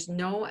is there's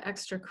no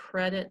extra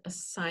credit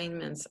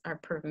assignments are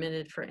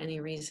permitted for any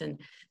reason.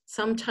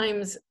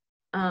 Sometimes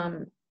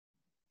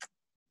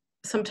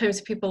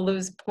people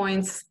lose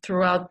points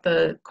throughout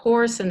the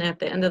course, and at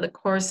the end of the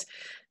course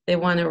they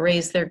want to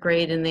raise their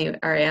grade and they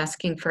are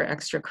asking for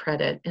extra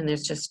credit, and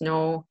there's just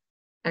no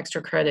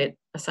extra credit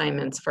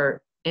assignments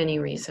for any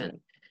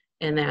reason,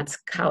 and that's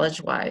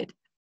college-wide.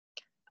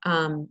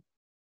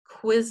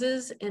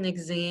 Quizzes and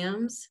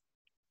exams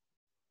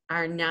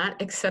are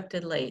not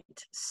accepted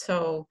late,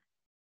 so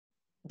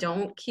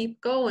don't keep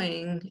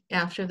going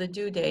after the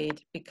due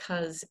date,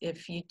 because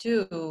if you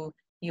do,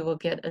 you will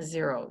get a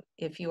 0.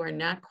 If you are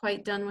not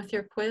quite done with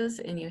your quiz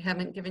and you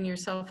haven't given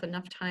yourself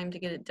enough time to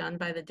get it done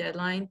by the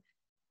deadline,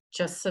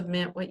 just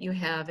submit what you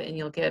have and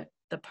you'll get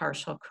the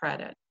partial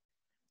credit.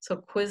 So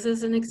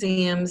quizzes and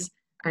exams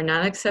are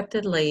not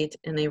accepted late,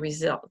 and they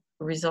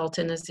result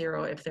in a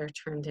 0 if they're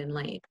turned in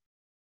late.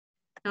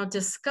 Now,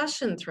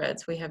 discussion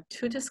threads, we have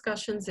 2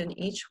 discussions in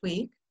each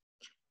week,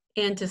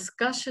 and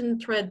discussion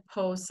thread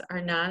posts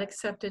are not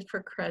accepted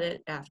for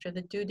credit after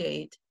the due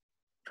date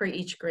for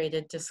each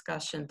graded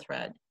discussion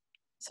thread.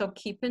 So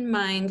keep in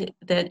mind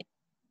that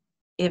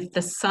if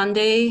the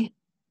Sunday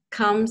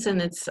comes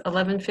and it's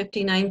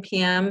 11:59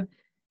 p.m.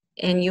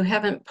 and you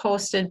haven't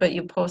posted, but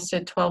you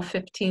posted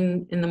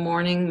 12:15 in the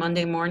morning,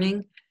 Monday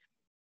morning,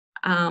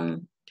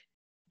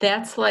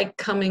 that's like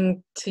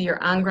coming to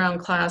your on-ground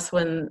class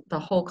when the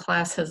whole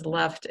class has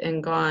left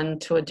and gone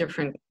to a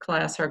different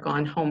class or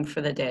gone home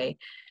for the day.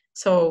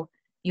 So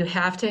you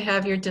have to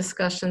have your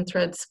discussion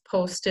threads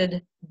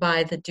posted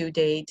by the due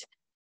date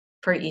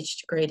for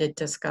each graded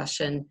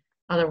discussion.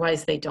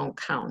 Otherwise, they don't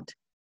count.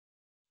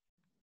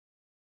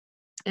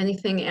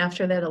 Anything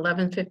after that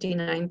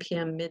 11:59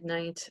 p.m.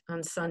 midnight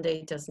on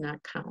Sunday does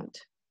not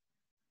count.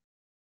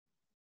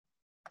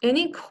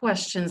 Any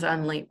questions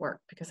on late work?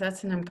 Because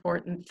that's an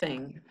important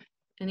thing.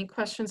 Any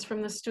questions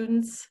from the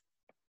students?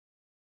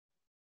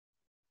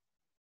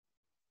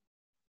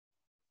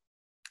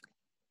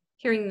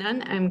 Hearing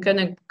none, I'm going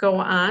to go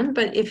on,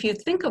 but if you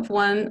think of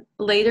one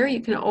later,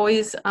 you can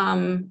always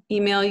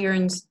email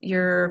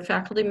your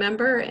faculty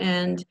member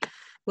and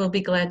we'll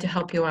be glad to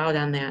help you out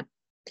on that.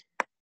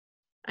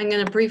 I'm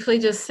going to briefly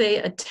just say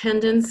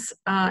attendance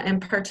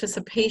and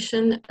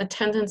participation.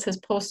 Attendance is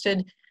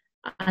posted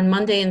on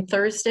Monday and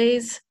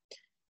Thursdays.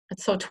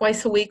 So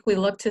twice a week, we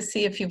look to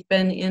see if you've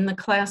been in the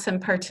class and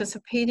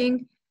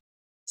participating.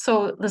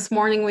 So this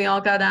morning we all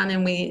got on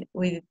and we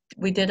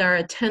did our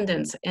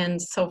attendance.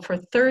 And so for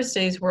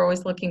Thursdays, we're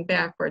always looking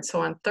backwards.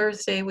 So on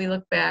Thursday, we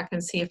look back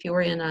and see if you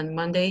were in on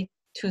Monday,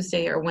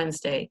 Tuesday, or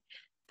Wednesday.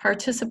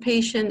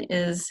 Participation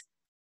is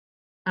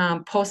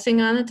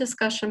posting on a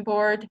discussion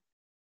board,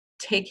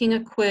 taking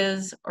a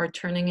quiz, or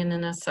turning in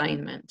an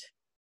assignment.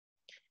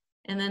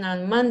 And then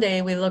on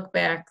Monday, we look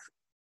back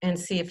and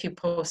see if you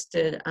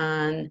posted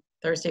on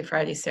Thursday,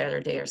 Friday,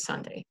 Saturday, or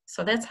Sunday.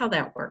 So that's how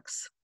that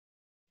works.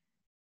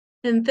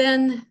 And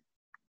then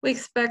we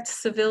expect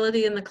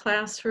civility in the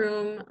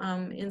classroom.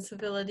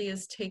 Incivility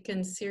is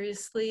taken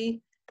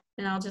seriously,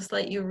 and I'll just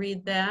let you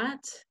read that.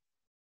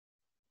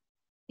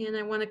 And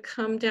I want to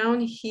come down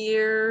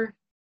here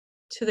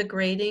to the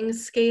grading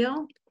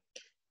scale.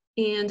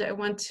 And I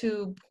want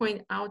to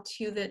point out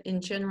to you that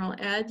in general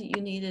ed,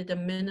 you needed a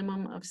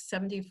minimum of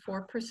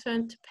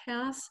 74% to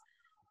pass.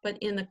 But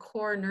in the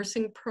core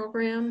nursing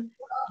program,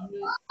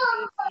 you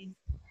need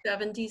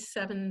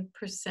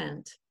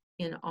 77%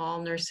 in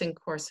all nursing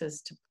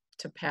courses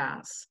to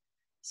pass.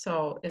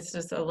 So it's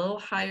just a little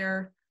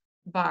higher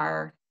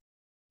bar,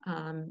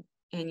 and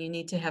you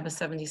need to have a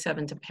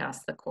 77 to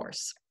pass the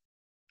course.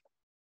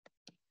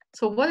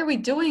 So what are we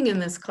doing in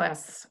this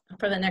class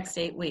for the next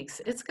 8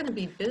 weeks? It's going to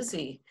be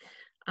busy.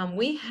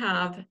 We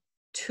have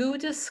 2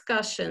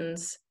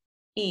 discussions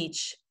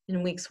each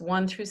in weeks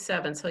 1 through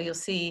 7. So you'll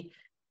see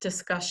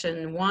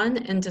discussion 1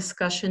 and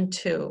discussion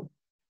 2.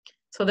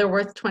 So they're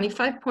worth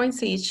 25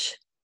 points each.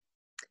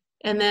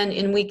 And then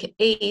in week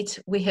 8,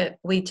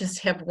 we just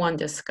have 1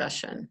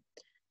 discussion.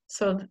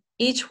 So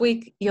each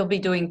week you'll be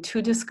doing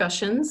 2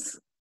 discussions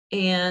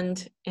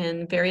and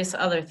various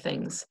other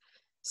things.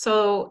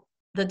 So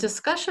the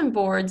discussion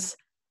boards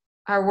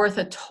are worth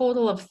a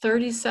total of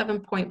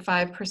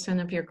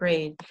 37.5% of your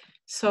grade.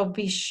 So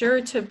be sure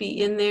to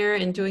be in there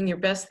and doing your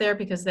best there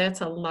because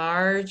that's a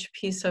large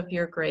piece of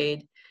your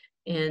grade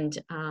and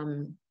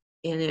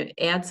it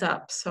adds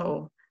up.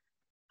 So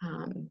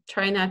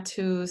try not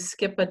to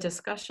skip a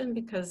discussion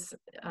because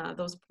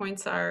those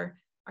points are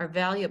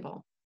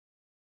valuable.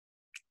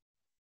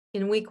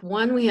 In week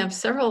 1, we have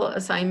several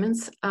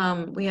assignments.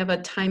 We have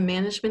a time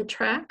management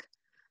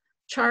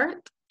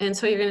chart. And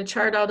so you're going to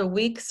chart out a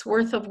week's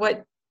worth of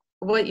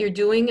what you're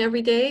doing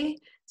every day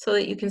so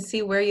that you can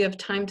see where you have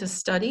time to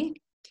study.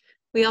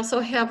 We also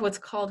have what's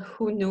called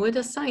Who Knew It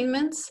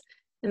assignments,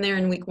 and they're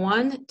in week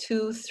 1,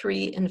 2,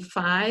 3, and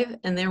 5,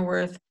 and they're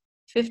worth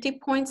 50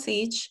 points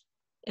each,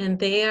 and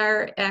they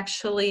are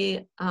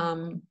actually,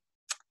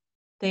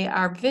 they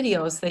are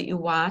videos that you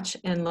watch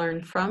and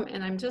learn from,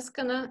 and I'm just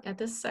gonna, at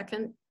this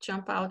second,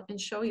 jump out and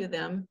show you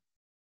them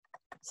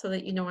so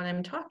that you know what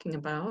I'm talking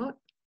about.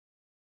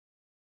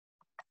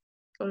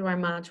 Go to our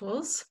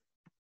modules.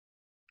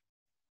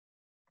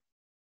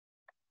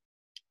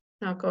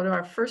 Now go to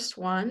our first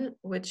one,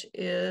 which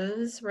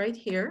is right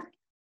here.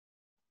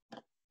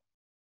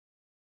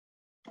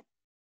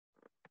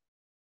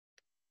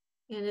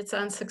 And it's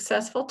on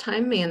successful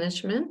time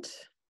management.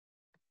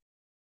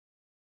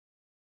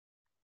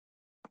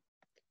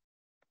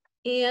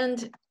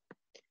 And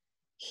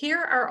here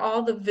are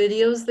all the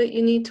videos that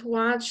you need to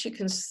watch. You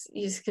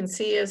can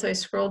see as I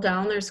scroll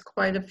down, there's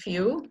quite a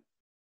few.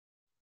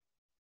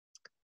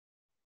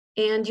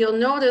 And you'll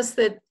notice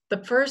that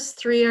the first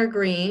 3 are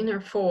green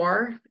or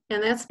 4,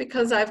 and that's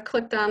because I've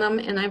clicked on them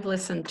and I've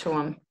listened to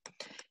them.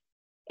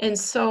 And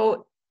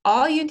so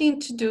all you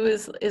need to do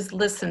is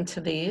listen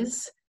to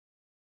these.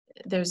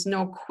 There's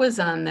no quiz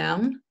on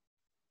them,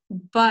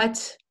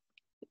 but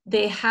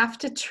they have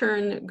to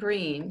turn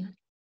green.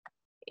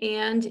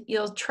 And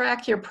you'll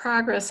track your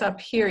progress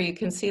up here. You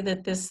can see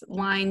that this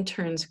line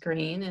turns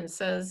green and it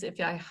says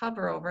if I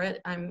hover over it,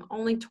 I'm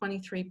only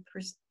 23%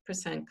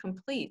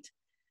 complete.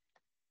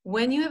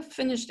 When you have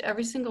finished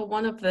every single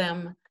one of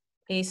them,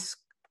 a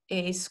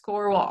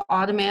score will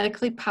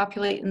automatically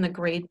populate in the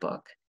grade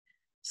book.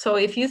 So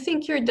if you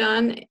think you're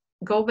done,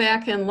 go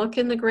back and look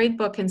in the grade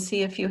book and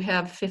see if you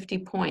have 50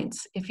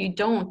 points. If you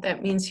don't,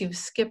 that means you've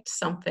skipped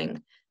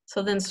something.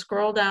 So then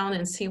scroll down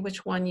and see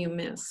which one you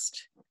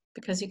missed,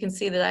 because you can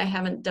see that I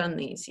haven't done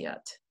these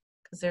yet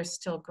because they're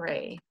still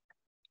gray.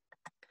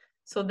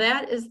 So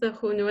that is the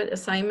Who Knew It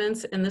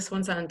assignments, and this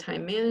one's on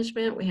time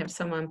management. We have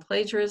some on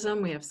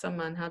plagiarism. We have some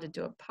on how to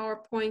do a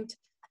PowerPoint.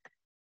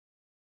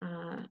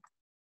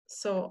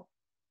 So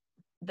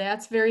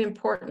that's very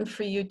important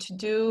for you to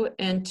do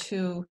and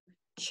to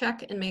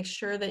check and make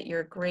sure that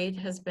your grade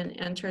has been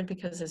entered,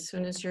 because as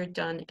soon as you're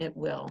done, it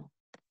will.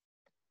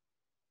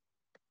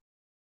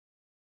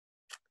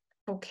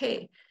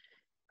 Okay.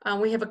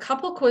 We have a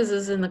couple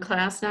quizzes in the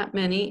class, not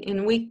many.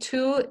 In week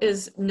 2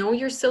 is know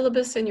your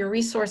syllabus and your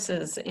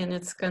resources, and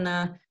it's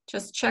gonna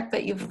just check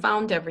that you've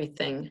found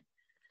everything.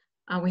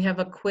 We have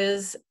a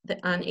quiz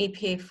on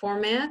APA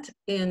format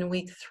in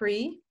week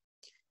 3.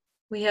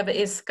 We have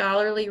a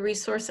scholarly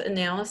resource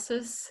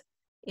analysis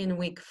in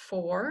week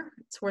 4.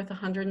 It's worth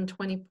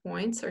 120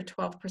 points or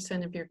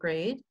 12% of your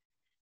grade.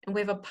 And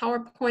we have a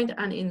PowerPoint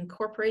on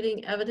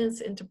incorporating evidence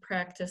into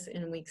practice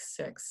in week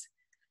 6.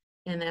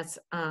 And that's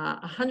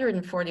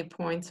 140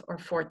 points or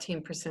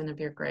 14%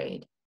 of your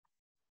grade.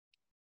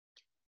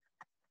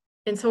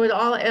 And so it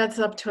all adds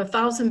up to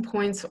 1,000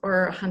 points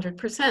or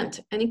 100%.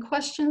 Any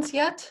questions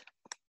yet?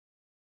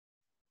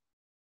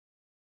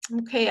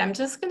 Okay, I'm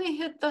just gonna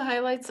hit the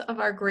highlights of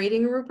our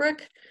grading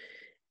rubric,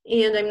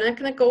 and I'm not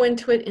gonna go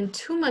into it in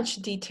too much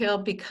detail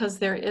because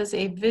there is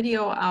a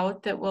video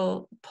out that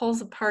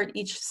pulls apart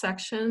each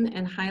section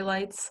and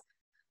highlights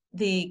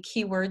the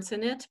keywords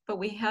in it, but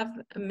we have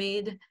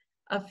made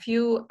a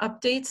few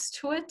updates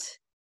to it.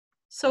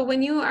 So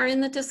when you are in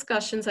the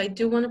discussions, I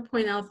do want to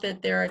point out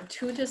that there are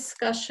 2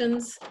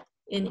 discussions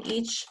in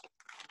each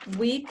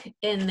week,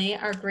 and they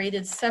are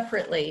graded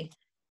separately.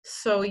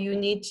 So you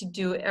need to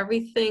do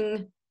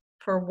everything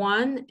for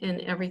one and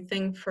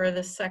everything for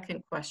the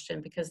second question,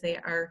 because they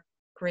are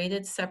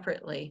graded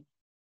separately.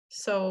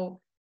 So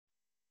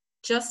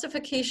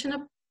justification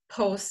of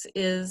posts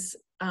is,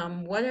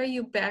 what are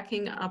you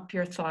backing up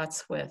your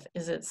thoughts with?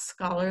 Is it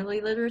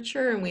scholarly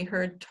literature? And we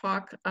heard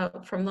talk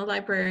from the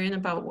librarian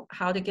about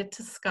how to get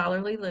to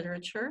scholarly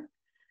literature.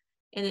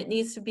 And it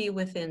needs to be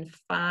within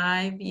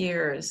 5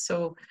 years.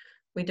 So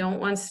we don't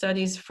want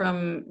studies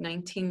from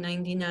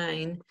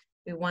 1999.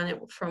 We want it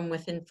from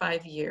within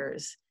 5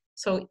 years.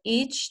 So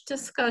each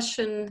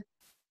discussion,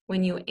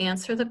 when you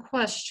answer the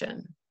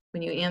question,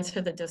 when you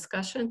answer the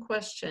discussion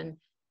question,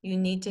 you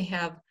need to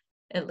have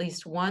at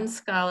least one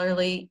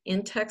scholarly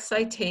in-text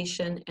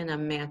citation and a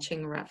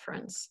matching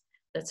reference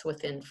that's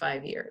within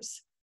 5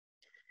 years.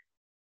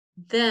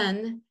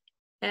 Then,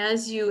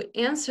 as you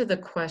answer the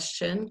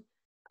question,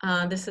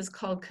 this is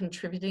called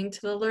contributing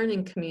to the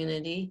learning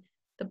community.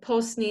 The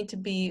posts need to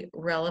be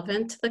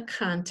relevant to the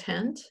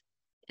content,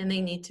 and they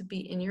need to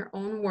be in your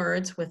own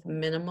words with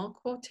minimal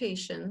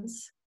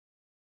quotations.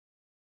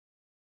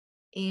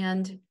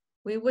 And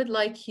we would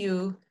like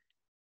you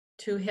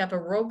to have a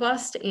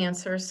robust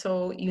answer,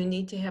 so you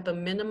need to have a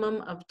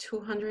minimum of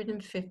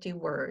 250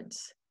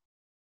 words.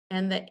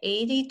 And the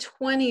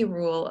 80-20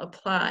 rule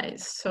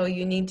applies. So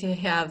you need to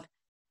have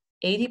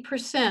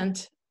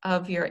 80%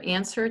 of your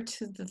answer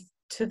to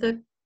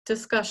the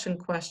discussion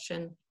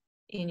question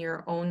in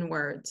your own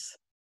words.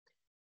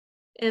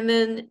 And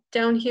then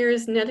down here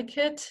is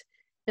netiquette,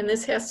 and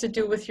this has to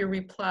do with your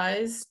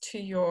replies to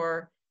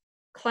your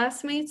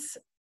classmates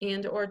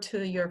and or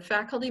to your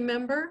faculty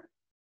member.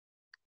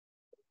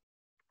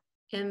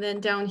 And then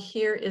down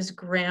here is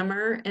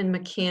grammar and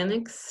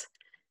mechanics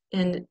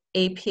in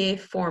APA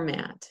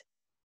format.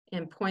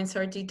 And points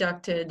are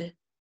deducted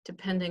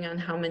depending on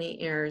how many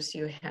errors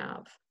you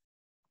have.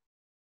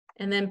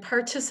 And then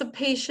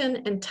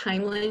participation and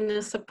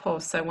timeliness of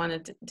posts. I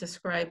want to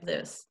describe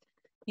this.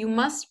 You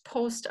must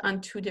post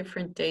on 2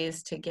 different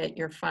days to get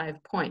your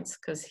 5 points,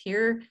 because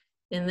here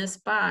in this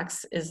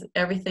box is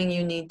everything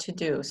you need to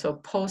do. So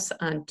post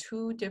on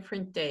 2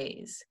 different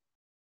days.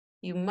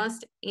 You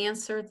must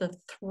answer the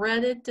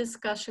threaded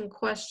discussion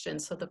question.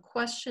 So the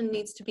question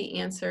needs to be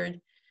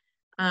answered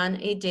on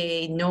a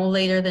day no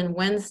later than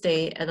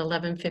Wednesday at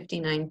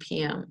 11:59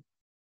 p.m.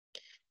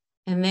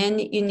 And then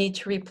you need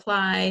to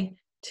reply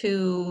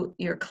to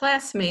your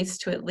classmates,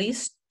 to at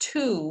least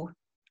 2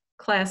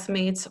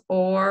 classmates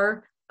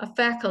or a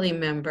faculty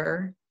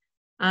member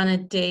on a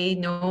day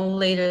no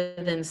later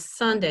than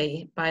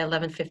Sunday by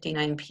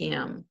 11:59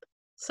 p.m.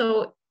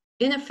 So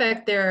in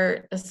effect, there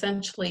are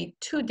essentially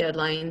 2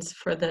 deadlines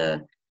for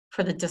the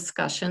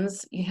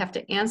discussions. You have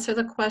to answer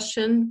the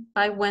question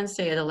by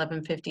Wednesday at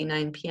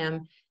 11:59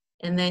 p.m.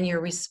 And then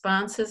your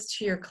responses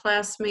to your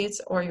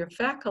classmates or your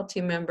faculty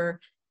member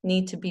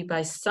need to be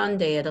by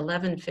Sunday at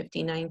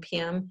 11:59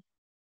 p.m.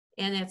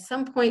 And at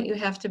some point, you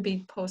have to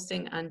be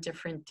posting on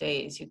different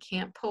days. You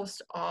can't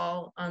post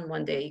all on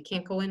one day. You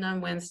can't go in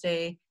on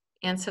Wednesday,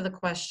 answer the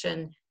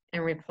question,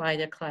 and reply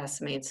to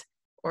classmates,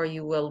 or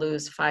you will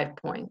lose 5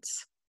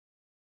 points.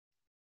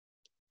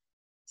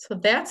 So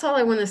that's all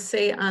I want to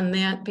say on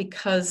that,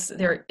 because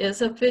there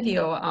is a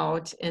video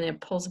out and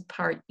it pulls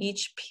apart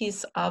each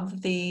piece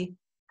of the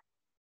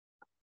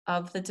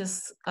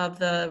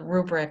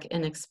rubric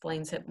and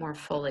explains it more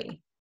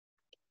fully.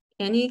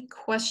 Any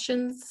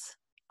questions?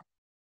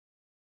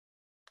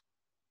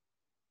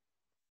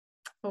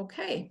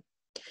 Okay.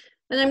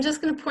 And I'm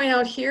just going to point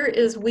out here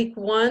is week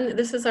 1.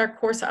 This is our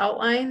course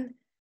outline.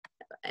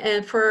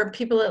 And for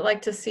people that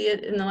like to see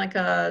it in like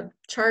a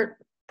chart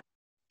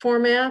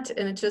format,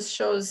 and it just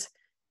shows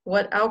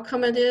what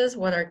outcome it is,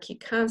 what our key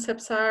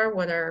concepts are,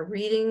 what our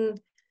reading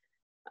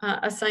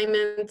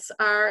assignments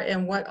are,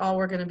 and what all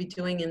we're going to be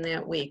doing in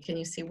that week. And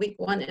you see week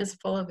 1 is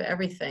full of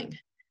everything.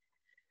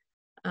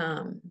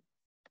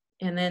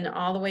 And then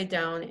all the way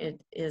down,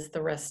 it is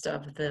the rest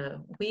of the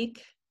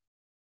week.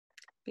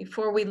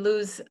 Before we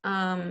lose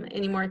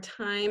any more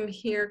time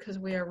here, because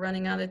we are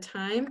running out of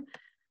time,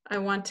 I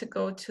want to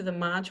go to the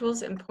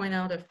modules and point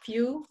out a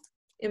few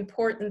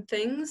important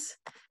things.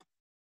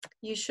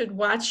 You should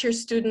watch your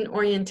student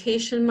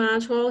orientation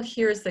module.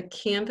 Here's the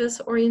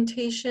Canvas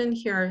orientation.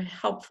 Here are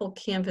helpful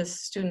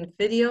Canvas student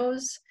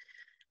videos.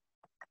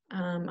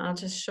 I'll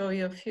just show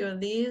you a few of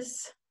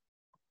these.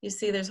 You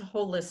see there's a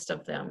whole list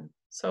of them.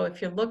 So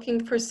if you're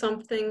looking for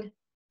something,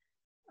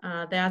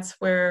 that's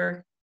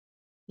where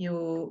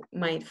you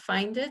might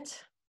find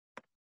it,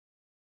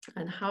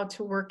 on how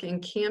to work in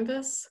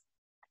Canvas.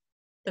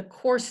 The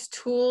course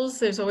tools,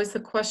 there's always the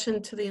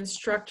question to the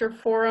instructor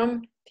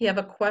forum. If you have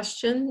a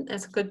question,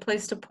 that's a good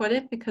place to put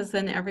it because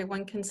then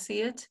everyone can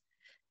see it.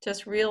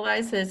 Just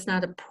realize that it's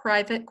not a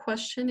private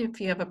question.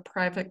 If you have a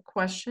private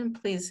question,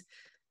 please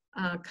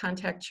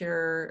contact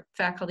your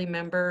faculty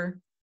member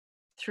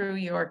through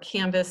your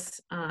Canvas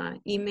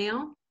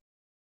email.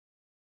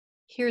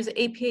 Here's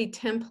APA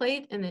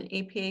template and an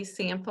APA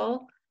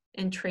sample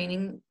and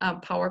training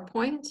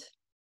PowerPoint.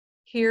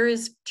 Here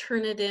is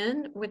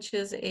Turnitin, which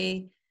is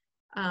a,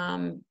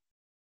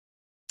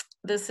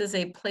 this is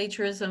a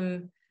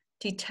plagiarism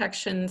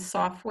detection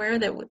software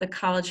that the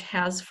college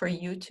has for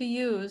you to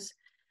use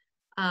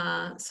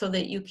so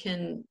that you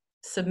can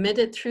submit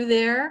it through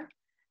there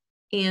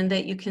and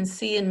that you can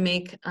see and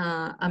make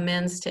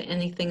amends to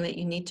anything that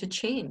you need to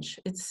change.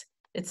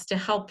 It's to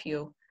help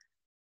you.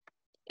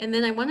 And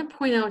then I want to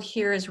point out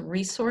here is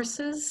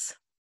resources.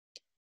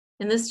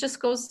 And this just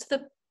goes to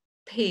the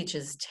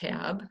Pages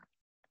tab.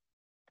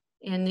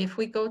 And if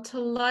we go to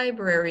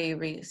library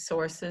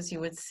resources, you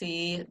would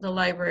see the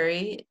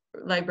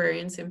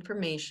librarian's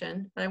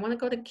information. But I want to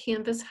go to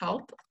Canvas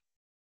Help.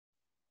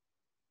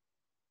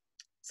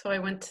 So I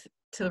went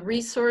to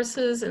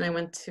resources and I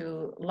went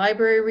to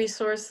library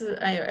resources.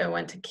 I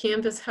went to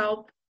Canvas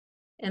Help.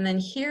 And then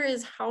here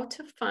is how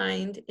to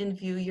find and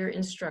view your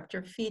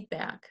instructor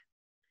feedback.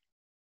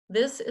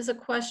 This is a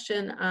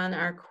question on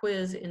our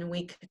quiz in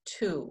week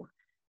 2,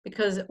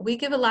 because we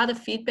give a lot of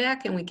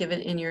feedback and we give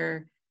it in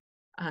your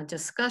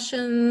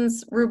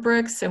discussions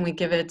rubrics and we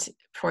give it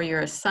for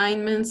your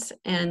assignments,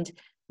 and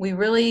we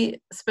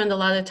really spend a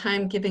lot of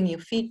time giving you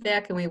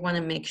feedback and we want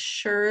to make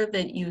sure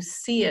that you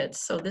see it.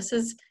 So this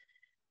is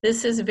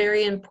a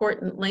very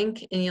important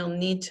link and you'll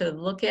need to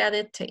look at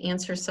it to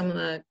answer some of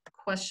the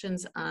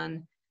questions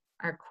on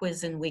our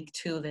quiz in week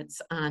 2 that's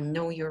on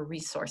Know Your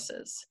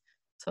Resources.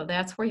 So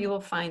that's where you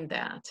will find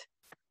that.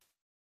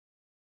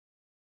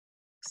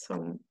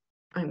 So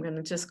I'm going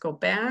to just go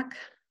back.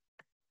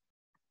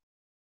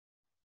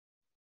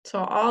 So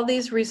all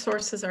these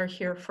resources are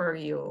here for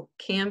you.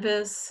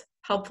 Canvas,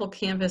 helpful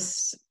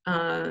Canvas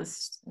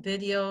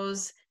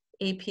videos,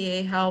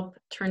 APA help,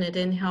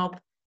 Turnitin help.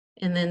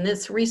 And then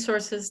this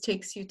resources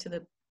takes you to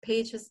the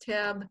Pages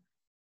tab.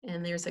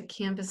 And there's a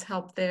Canvas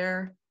help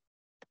there.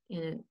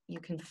 And you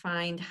can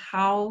find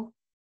how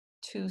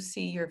to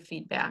see your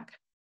feedback.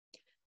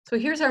 So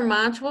here's our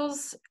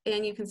modules,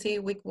 and you can see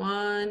week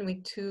 1,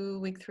 week 2,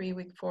 week 3,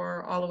 week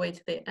 4, all the way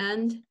to the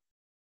end.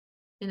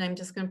 And I'm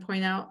just going to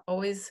point out,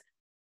 always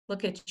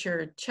look at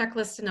your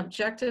checklist and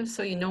objectives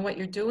so you know what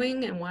you're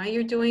doing and why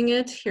you're doing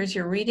it. Here's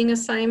your reading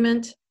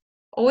assignment.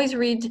 Always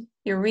read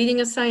your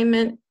reading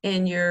assignment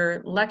and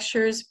your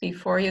lectures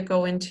before you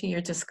go into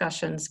your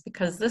discussions,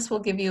 because this will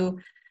give you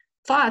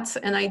thoughts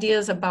and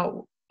ideas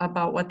about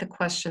what the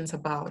question's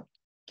about.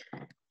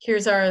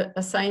 Here's our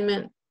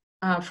assignment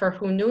for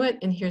Who Knew It,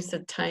 and here's the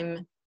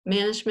time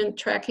management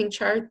tracking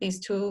chart. These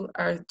two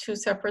are 2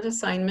 separate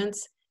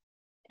assignments.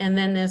 And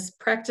then this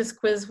practice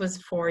quiz was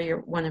for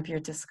one of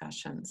your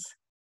discussions.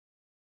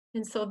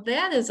 And so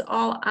that is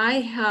all I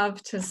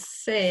have to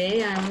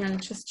say. I'm going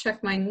to just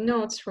check my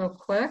notes real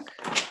quick.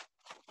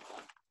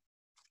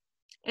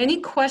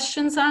 Any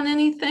questions on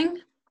anything?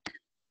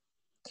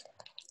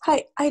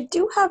 Hi, I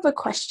do have a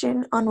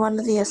question on one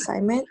of the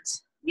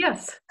assignments.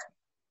 Yes.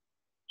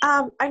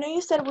 I know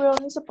you said we're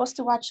only supposed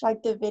to watch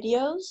like the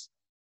videos,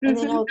 and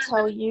then it'll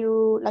tell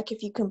you like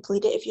if you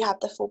complete it, if you have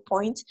the full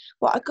points.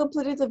 Well, I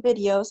completed the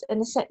videos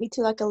and it sent me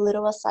to like a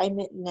little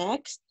assignment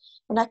next,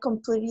 and I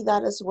completed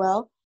that as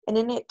well. And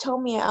then it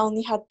told me I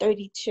only had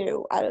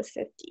 32 out of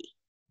 50.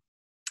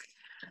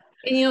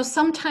 And you know,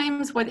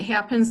 sometimes what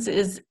happens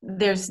is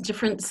there's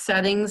different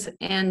settings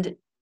and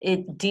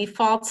it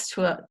defaults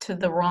to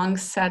the wrong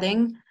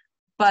setting.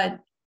 But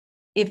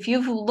if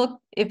you've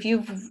looked if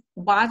you've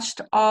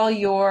watched all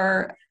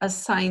your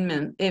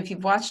assignment, if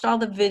you've watched all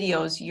the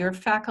videos, your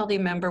faculty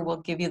member will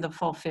give you the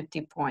full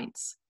 50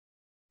 points.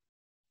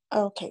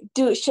 Okay.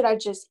 Should I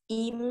just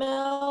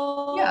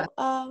email Yeah.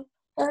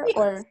 her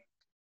or?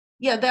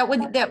 Yeah,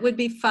 that would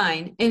be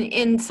fine.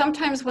 And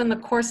sometimes when the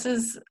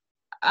courses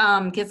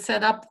get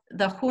set up,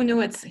 the who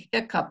knew it's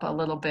hiccup a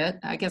little bit.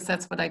 I guess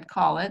that's what I'd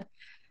call it.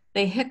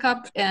 They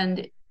hiccup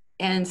and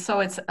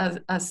so it's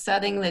a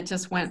setting that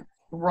just went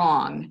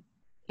wrong.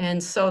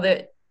 And so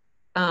that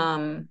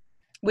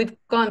we've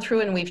gone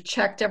through and we've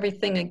checked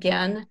everything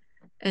again.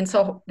 And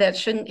so that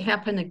shouldn't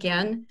happen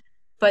again.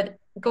 But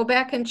go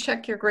back and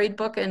check your grade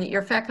book, and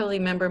your faculty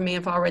member may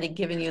have already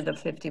given you the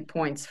 50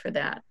 points for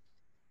that.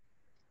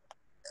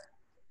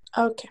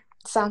 Okay,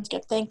 sounds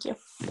good. Thank you.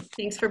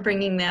 Thanks for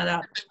bringing that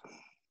up.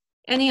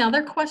 Any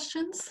other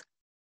questions?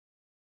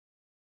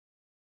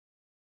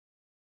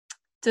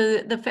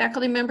 Do the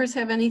faculty members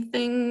have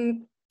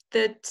anything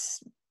that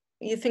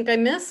you think I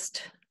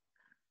missed?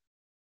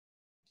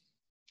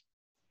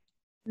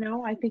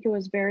 No, I think it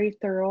was very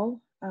thorough.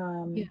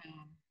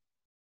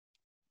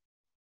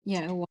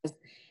 Yeah, it was.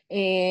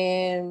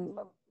 And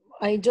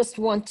I just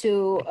want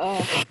to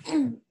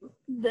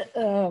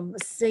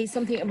say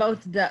something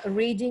about the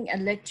reading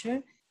and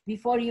lecture.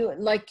 Before you,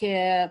 like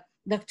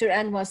Dr.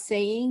 Ann was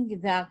saying,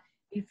 that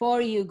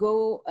before you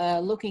go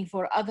looking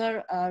for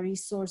other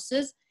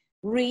resources,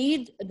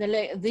 read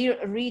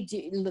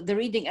the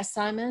reading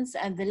assignments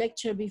and the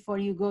lecture before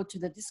you go to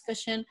the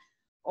discussion,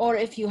 or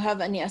if you have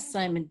any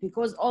assignment,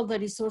 because all the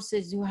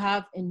resources you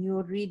have in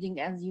your reading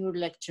and your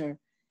lecture.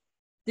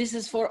 This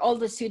is for all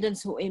the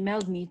students who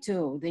emailed me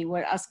too. They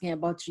were asking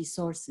about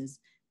resources.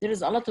 There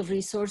is a lot of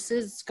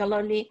resources,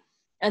 scholarly,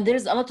 and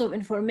there's a lot of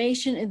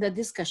information in the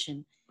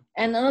discussion.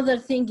 And another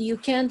thing, you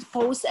can't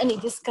post any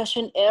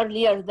discussion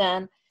earlier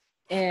than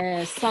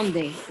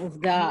Sunday of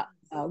the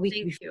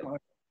week before.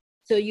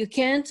 So you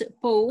can't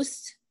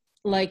post,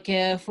 like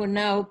for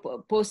now,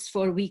 post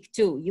for week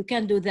 2. You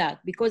can't do that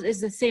because it's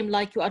the same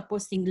like you are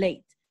posting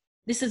late.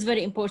 This is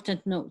very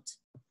important note.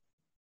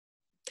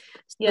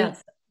 So,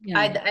 yes. yeah.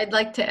 I'd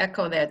like to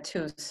echo that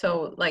too.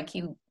 So like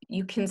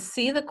you can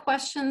see the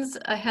questions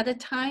ahead of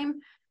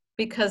time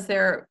because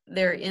they're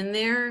in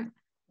there,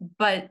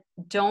 but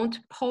don't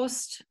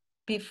post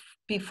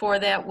before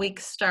that week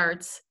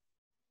starts,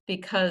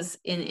 because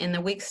in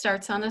the week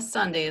starts on a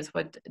Sunday is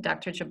what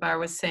Dr. Jabbar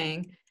was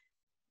saying.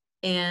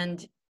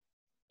 And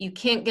you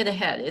can't get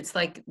ahead. It's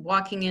like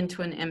walking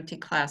into an empty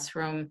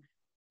classroom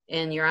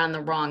and you're on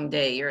the wrong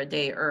day, you're a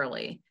day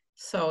early.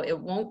 So it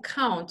won't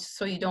count.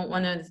 So you don't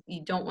want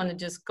to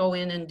just go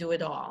in and do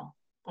it all.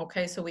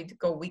 Okay, so we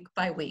go week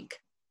by week.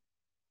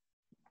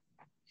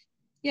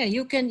 Yeah,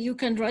 you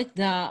can write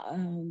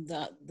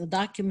the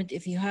document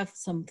if you have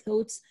some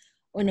thoughts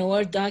on a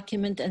Word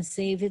document and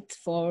save it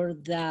for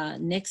the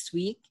next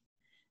week.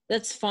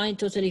 That's fine,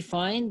 totally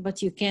fine,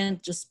 but you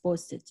can't just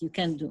post it. You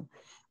can't do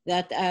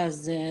that,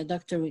 as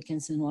Dr.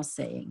 Wilkinson was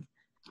saying.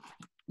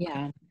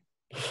 Yeah.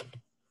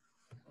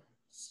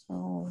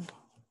 So.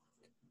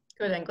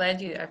 Good. I'm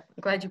glad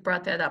you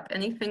brought that up.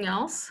 Anything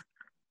else?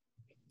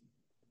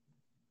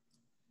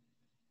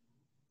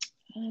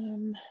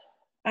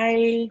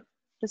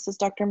 This is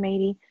Dr.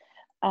 Mady.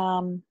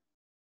 I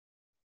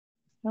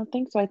don't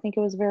think so. I think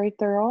it was very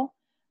thorough.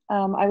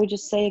 I would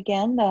just say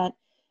again that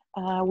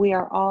we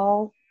are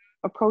all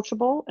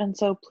approachable, and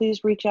so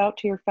please reach out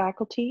to your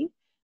faculty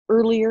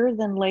earlier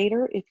than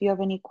later if you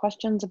have any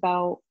questions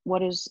about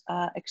what is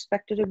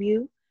expected of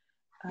you.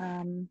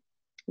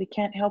 We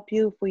can't help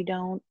you if we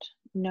don't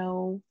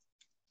know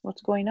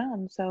what's going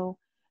on. So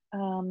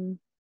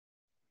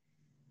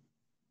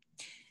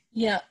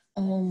yeah,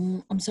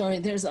 I'm sorry,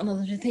 there's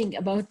another thing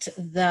about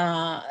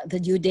the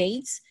due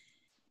dates.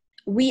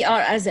 We are,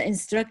 as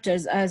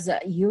instructors, as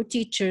you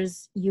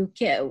teachers,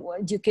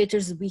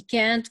 educators, we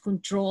can't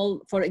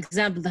control, for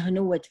example, the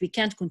Hanuwat, we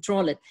can't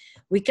control it.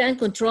 We can't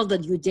control the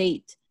due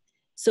date.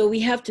 So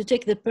we have to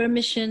take the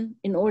permission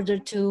in order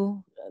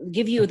to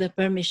give you the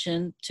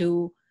permission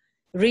to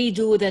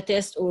redo the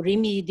test or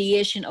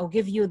remediation, or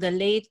give you the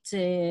late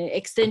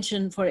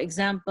extension, for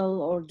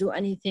example, or do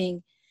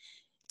anything.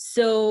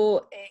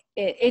 So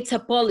it's a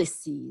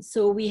policy.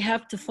 So we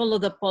have to follow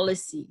the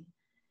policy.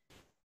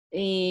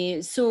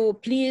 So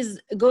please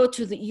go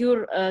to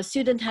your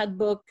student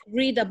handbook,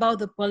 read about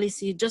the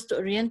policy, just to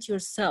orient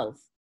yourself.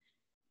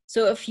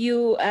 So if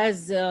you,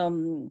 as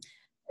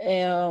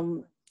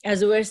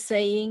we're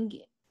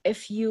saying,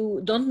 if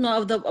you don't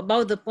know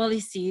about the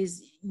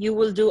policies, you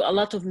will do a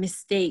lot of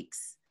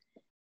mistakes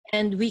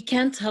and we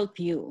can't help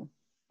you.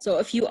 So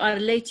if you are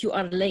late, you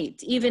are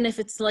late, even if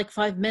it's like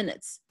 5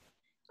 minutes.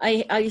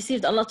 I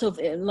received a lot of,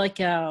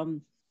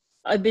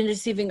 I've been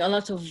receiving a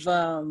lot of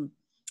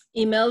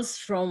emails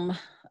from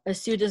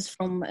students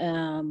from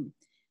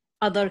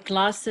other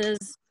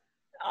classes.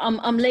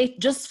 I'm late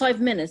just 5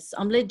 minutes.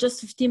 I'm late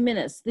just 15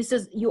 minutes. This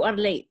is, you are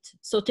late.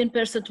 So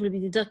 10% will be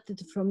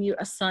deducted from your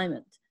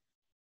assignment.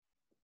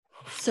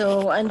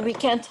 So, and we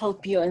can't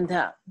help you in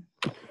that.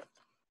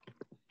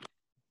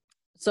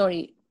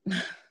 Sorry.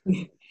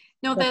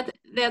 No,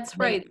 that's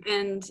right.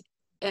 And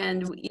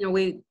you know,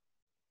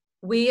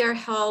 we are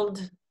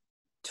held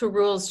to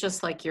rules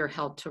just like you're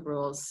held to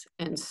rules.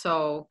 And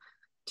so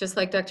just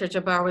like Dr.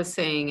 Jabbar was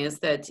saying, is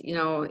that, you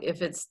know,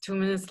 if it's 2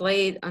 minutes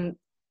late,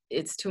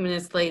 it's 2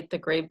 minutes late, the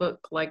grade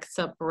book likes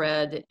up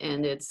red,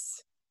 and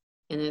it's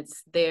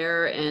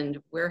there, and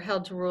we're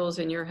held to rules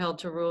and you're held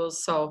to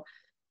rules. So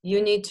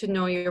you need to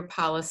know your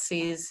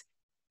policies,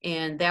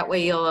 and that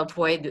way you'll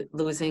avoid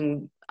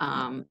losing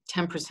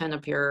 10%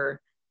 of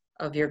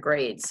your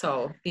grade.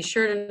 So be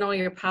sure to know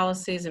your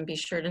policies and be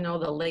sure to know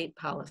the late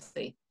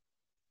policy.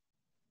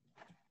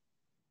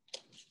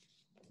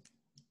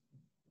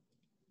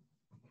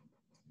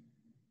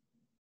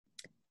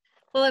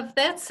 Well, if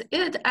that's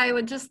it, I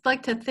would just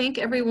like to thank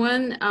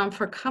everyone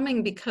for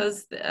coming,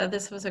 because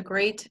this was a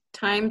great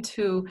time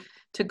to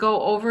go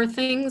over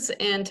things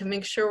and to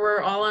make sure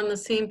we're all on the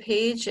same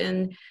page.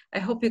 And I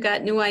hope you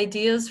got new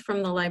ideas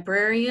from the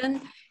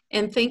librarian.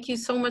 And thank you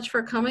so much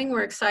for coming.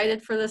 We're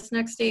excited for this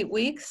next 8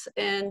 weeks,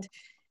 and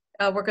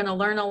we're going to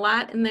learn a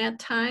lot in that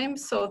time.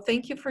 So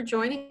thank you for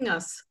joining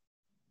us.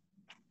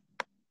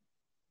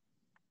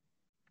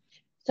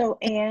 So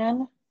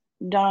Anne,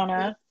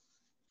 Donna,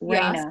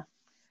 Yes. Raina,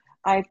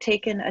 I've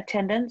taken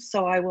attendance,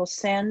 so I will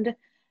send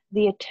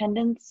the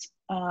attendance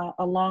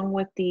along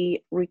with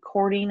the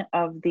recording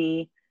of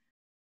the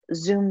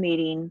Zoom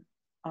meeting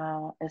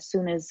as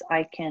soon as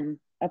I can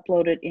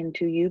upload it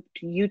into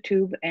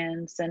YouTube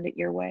and send it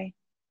your way.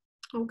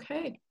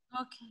 Okay.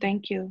 Okay.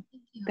 Thank you.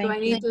 Do I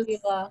need to? Thank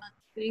you.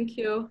 Thank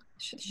you.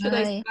 Should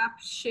I stop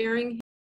sharing